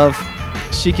 Courtney Love,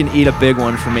 she can eat a big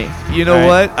one for me. You know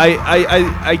what?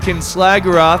 I can slag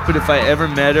her off, but if I ever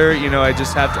met her,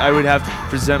 I would have to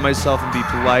present myself and be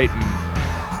polite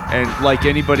and like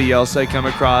anybody else I come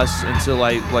across until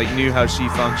I knew how she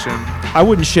functioned. I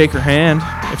wouldn't shake her hand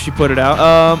if she put it out.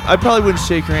 I probably wouldn't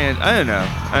shake her hand. I don't know.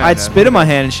 I'd spit in my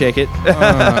hand and shake it.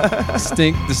 The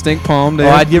stink palm. Oh,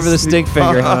 I'd give her the stink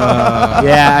finger.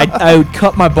 Yeah, I would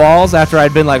cut my balls after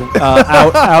I'd been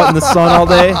out in the sun all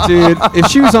day. Dude, if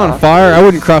she was on fire, I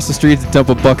wouldn't cross the street to dump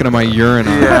a bucket of my urine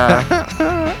on her.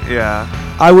 Yeah.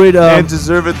 I would, and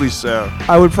deservedly so.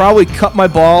 I would probably cut my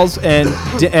balls and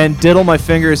diddle my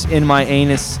fingers in my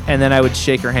anus, and then I would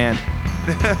shake her hand.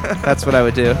 That's what I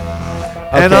would do.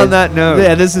 Okay. And on that note,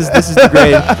 yeah, this is the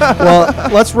grade. Well,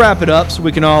 let's wrap it up so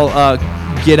we can all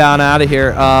get on out of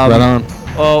here. Right on.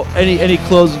 Oh, any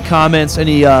closing comments?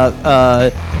 Any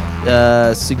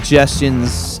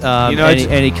suggestions?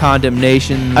 Any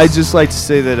condemnations? I'd just like to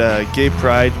say that Gay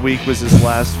Pride Week was his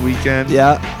last weekend.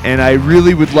 Yeah. And I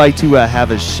really would like to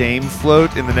have a shame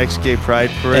float in the next Gay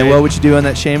Pride parade. And what would you do on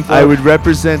that shame float? I would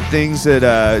represent things that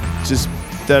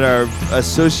that are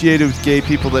associated with gay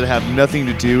people that have nothing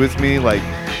to do with me, like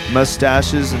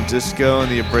mustaches and disco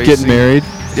and the embracing. Getting married.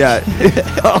 Yeah.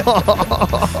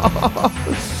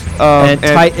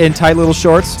 And tight little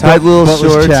shorts. Tight little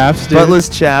shorts. Chaps,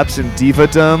 buttless chaps and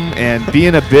divadom and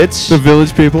being a bitch. The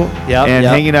village people. Yeah. And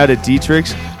hanging out at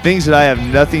Dietrich's. Things that I have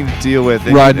nothing to deal with.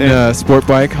 Riding a sport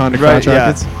bike, Honda crotch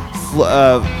rockets.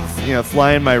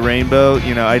 Flying my rainbow.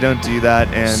 I don't do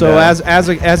that. And so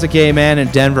as a gay man in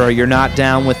Denver, you're not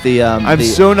down with the. I'm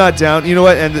so not down. You know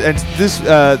what? And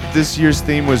this year's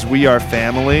theme was "We Are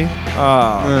Family."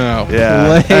 Oh,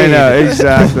 yeah. I know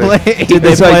exactly. Did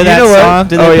they play that song?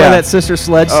 Did they play that Sister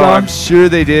Sledge song? I'm sure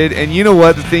they did. And you know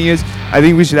what? The thing is, I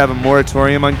think we should have a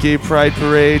moratorium on gay pride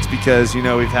parades because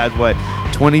we've had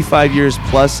 25 years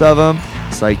plus of them.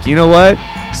 It's like, you know what?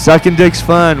 Sucking dick's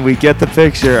fun. We get the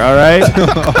picture. All right.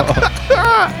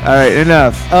 All right.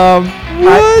 Enough.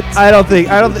 What? I don't think.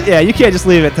 Yeah, you can't just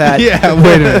leave it at that. Yeah.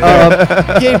 Wait a minute.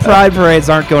 Gay pride parades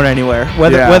aren't going anywhere,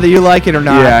 whether you like it or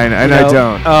not. Yeah, and I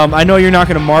don't. I know you're not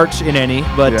going to march in any,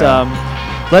 but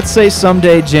let's say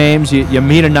someday, James, you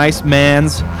meet a nice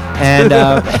man's, and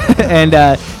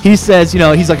he says,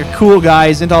 he's like a cool guy.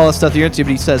 He's into all the stuff you're into,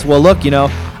 but he says, well, look,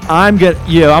 I'm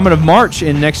gonna march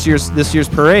in this year's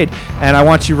parade, and I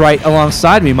want you right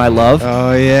alongside me, my love.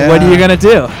 Oh yeah. What are you gonna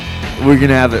do? We're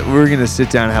gonna sit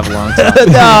down and have a long time.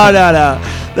 No.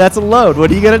 That's a load.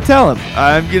 What are you gonna tell him?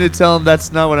 I'm gonna tell him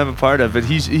that's not what I'm a part of. But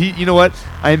he, you know what?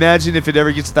 I imagine if it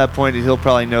ever gets to that point, he'll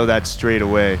probably know that straight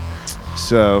away.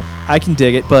 So I can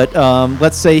dig it. But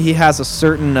let's say he has a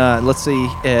certain.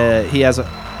 He has a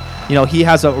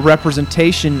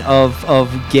representation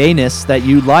of gayness that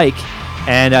you like.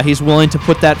 And he's willing to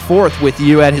put that forth with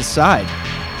you at his side.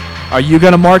 Are you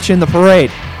going to march in the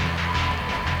parade?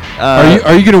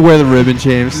 Are you going to wear the ribbon,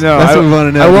 James? No, that's what we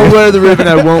want to know. I won't wear the ribbon.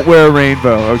 I won't wear a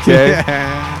rainbow. Okay.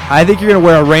 Yeah. I think you're going to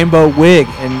wear a rainbow wig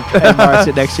and march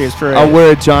at next year's parade. I'll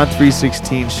wear a John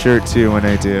 3:16 shirt too when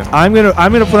I do. I'm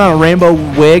gonna put on a rainbow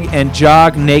wig and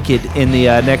jog naked in the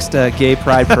next gay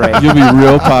pride parade. You'll be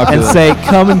real popular. And say,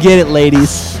 "Come and get it,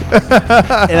 ladies."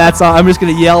 And that's all. I'm just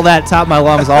gonna yell that top of my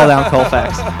lungs all down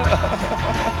Colfax.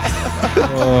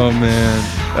 Oh man.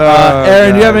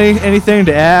 Aaron, do you have anything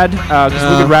to add? Because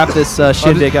we could wrap this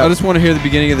shindig up. I just want to hear the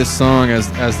beginning of this song as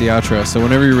the outro. So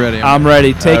whenever you're ready. I'm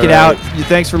ready. Take it out.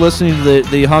 Thanks for listening to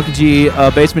the Honky G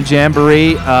Basement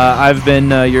Jamboree. I've been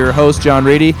your host, John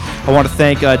Reedy. I want to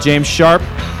thank James Sharp.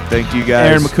 Thank you, guys.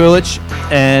 Aaron Mikulich,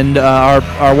 and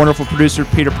our wonderful producer,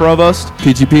 Peter Provost.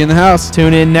 PGP in the house.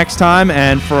 Tune in next time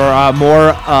and for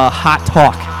more hot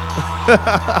talk.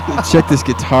 Check this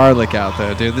guitar lick out,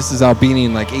 though, dude. This is Albini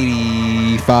in like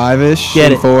 85-ish.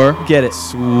 Get it. 84. Get it.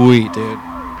 Sweet, dude.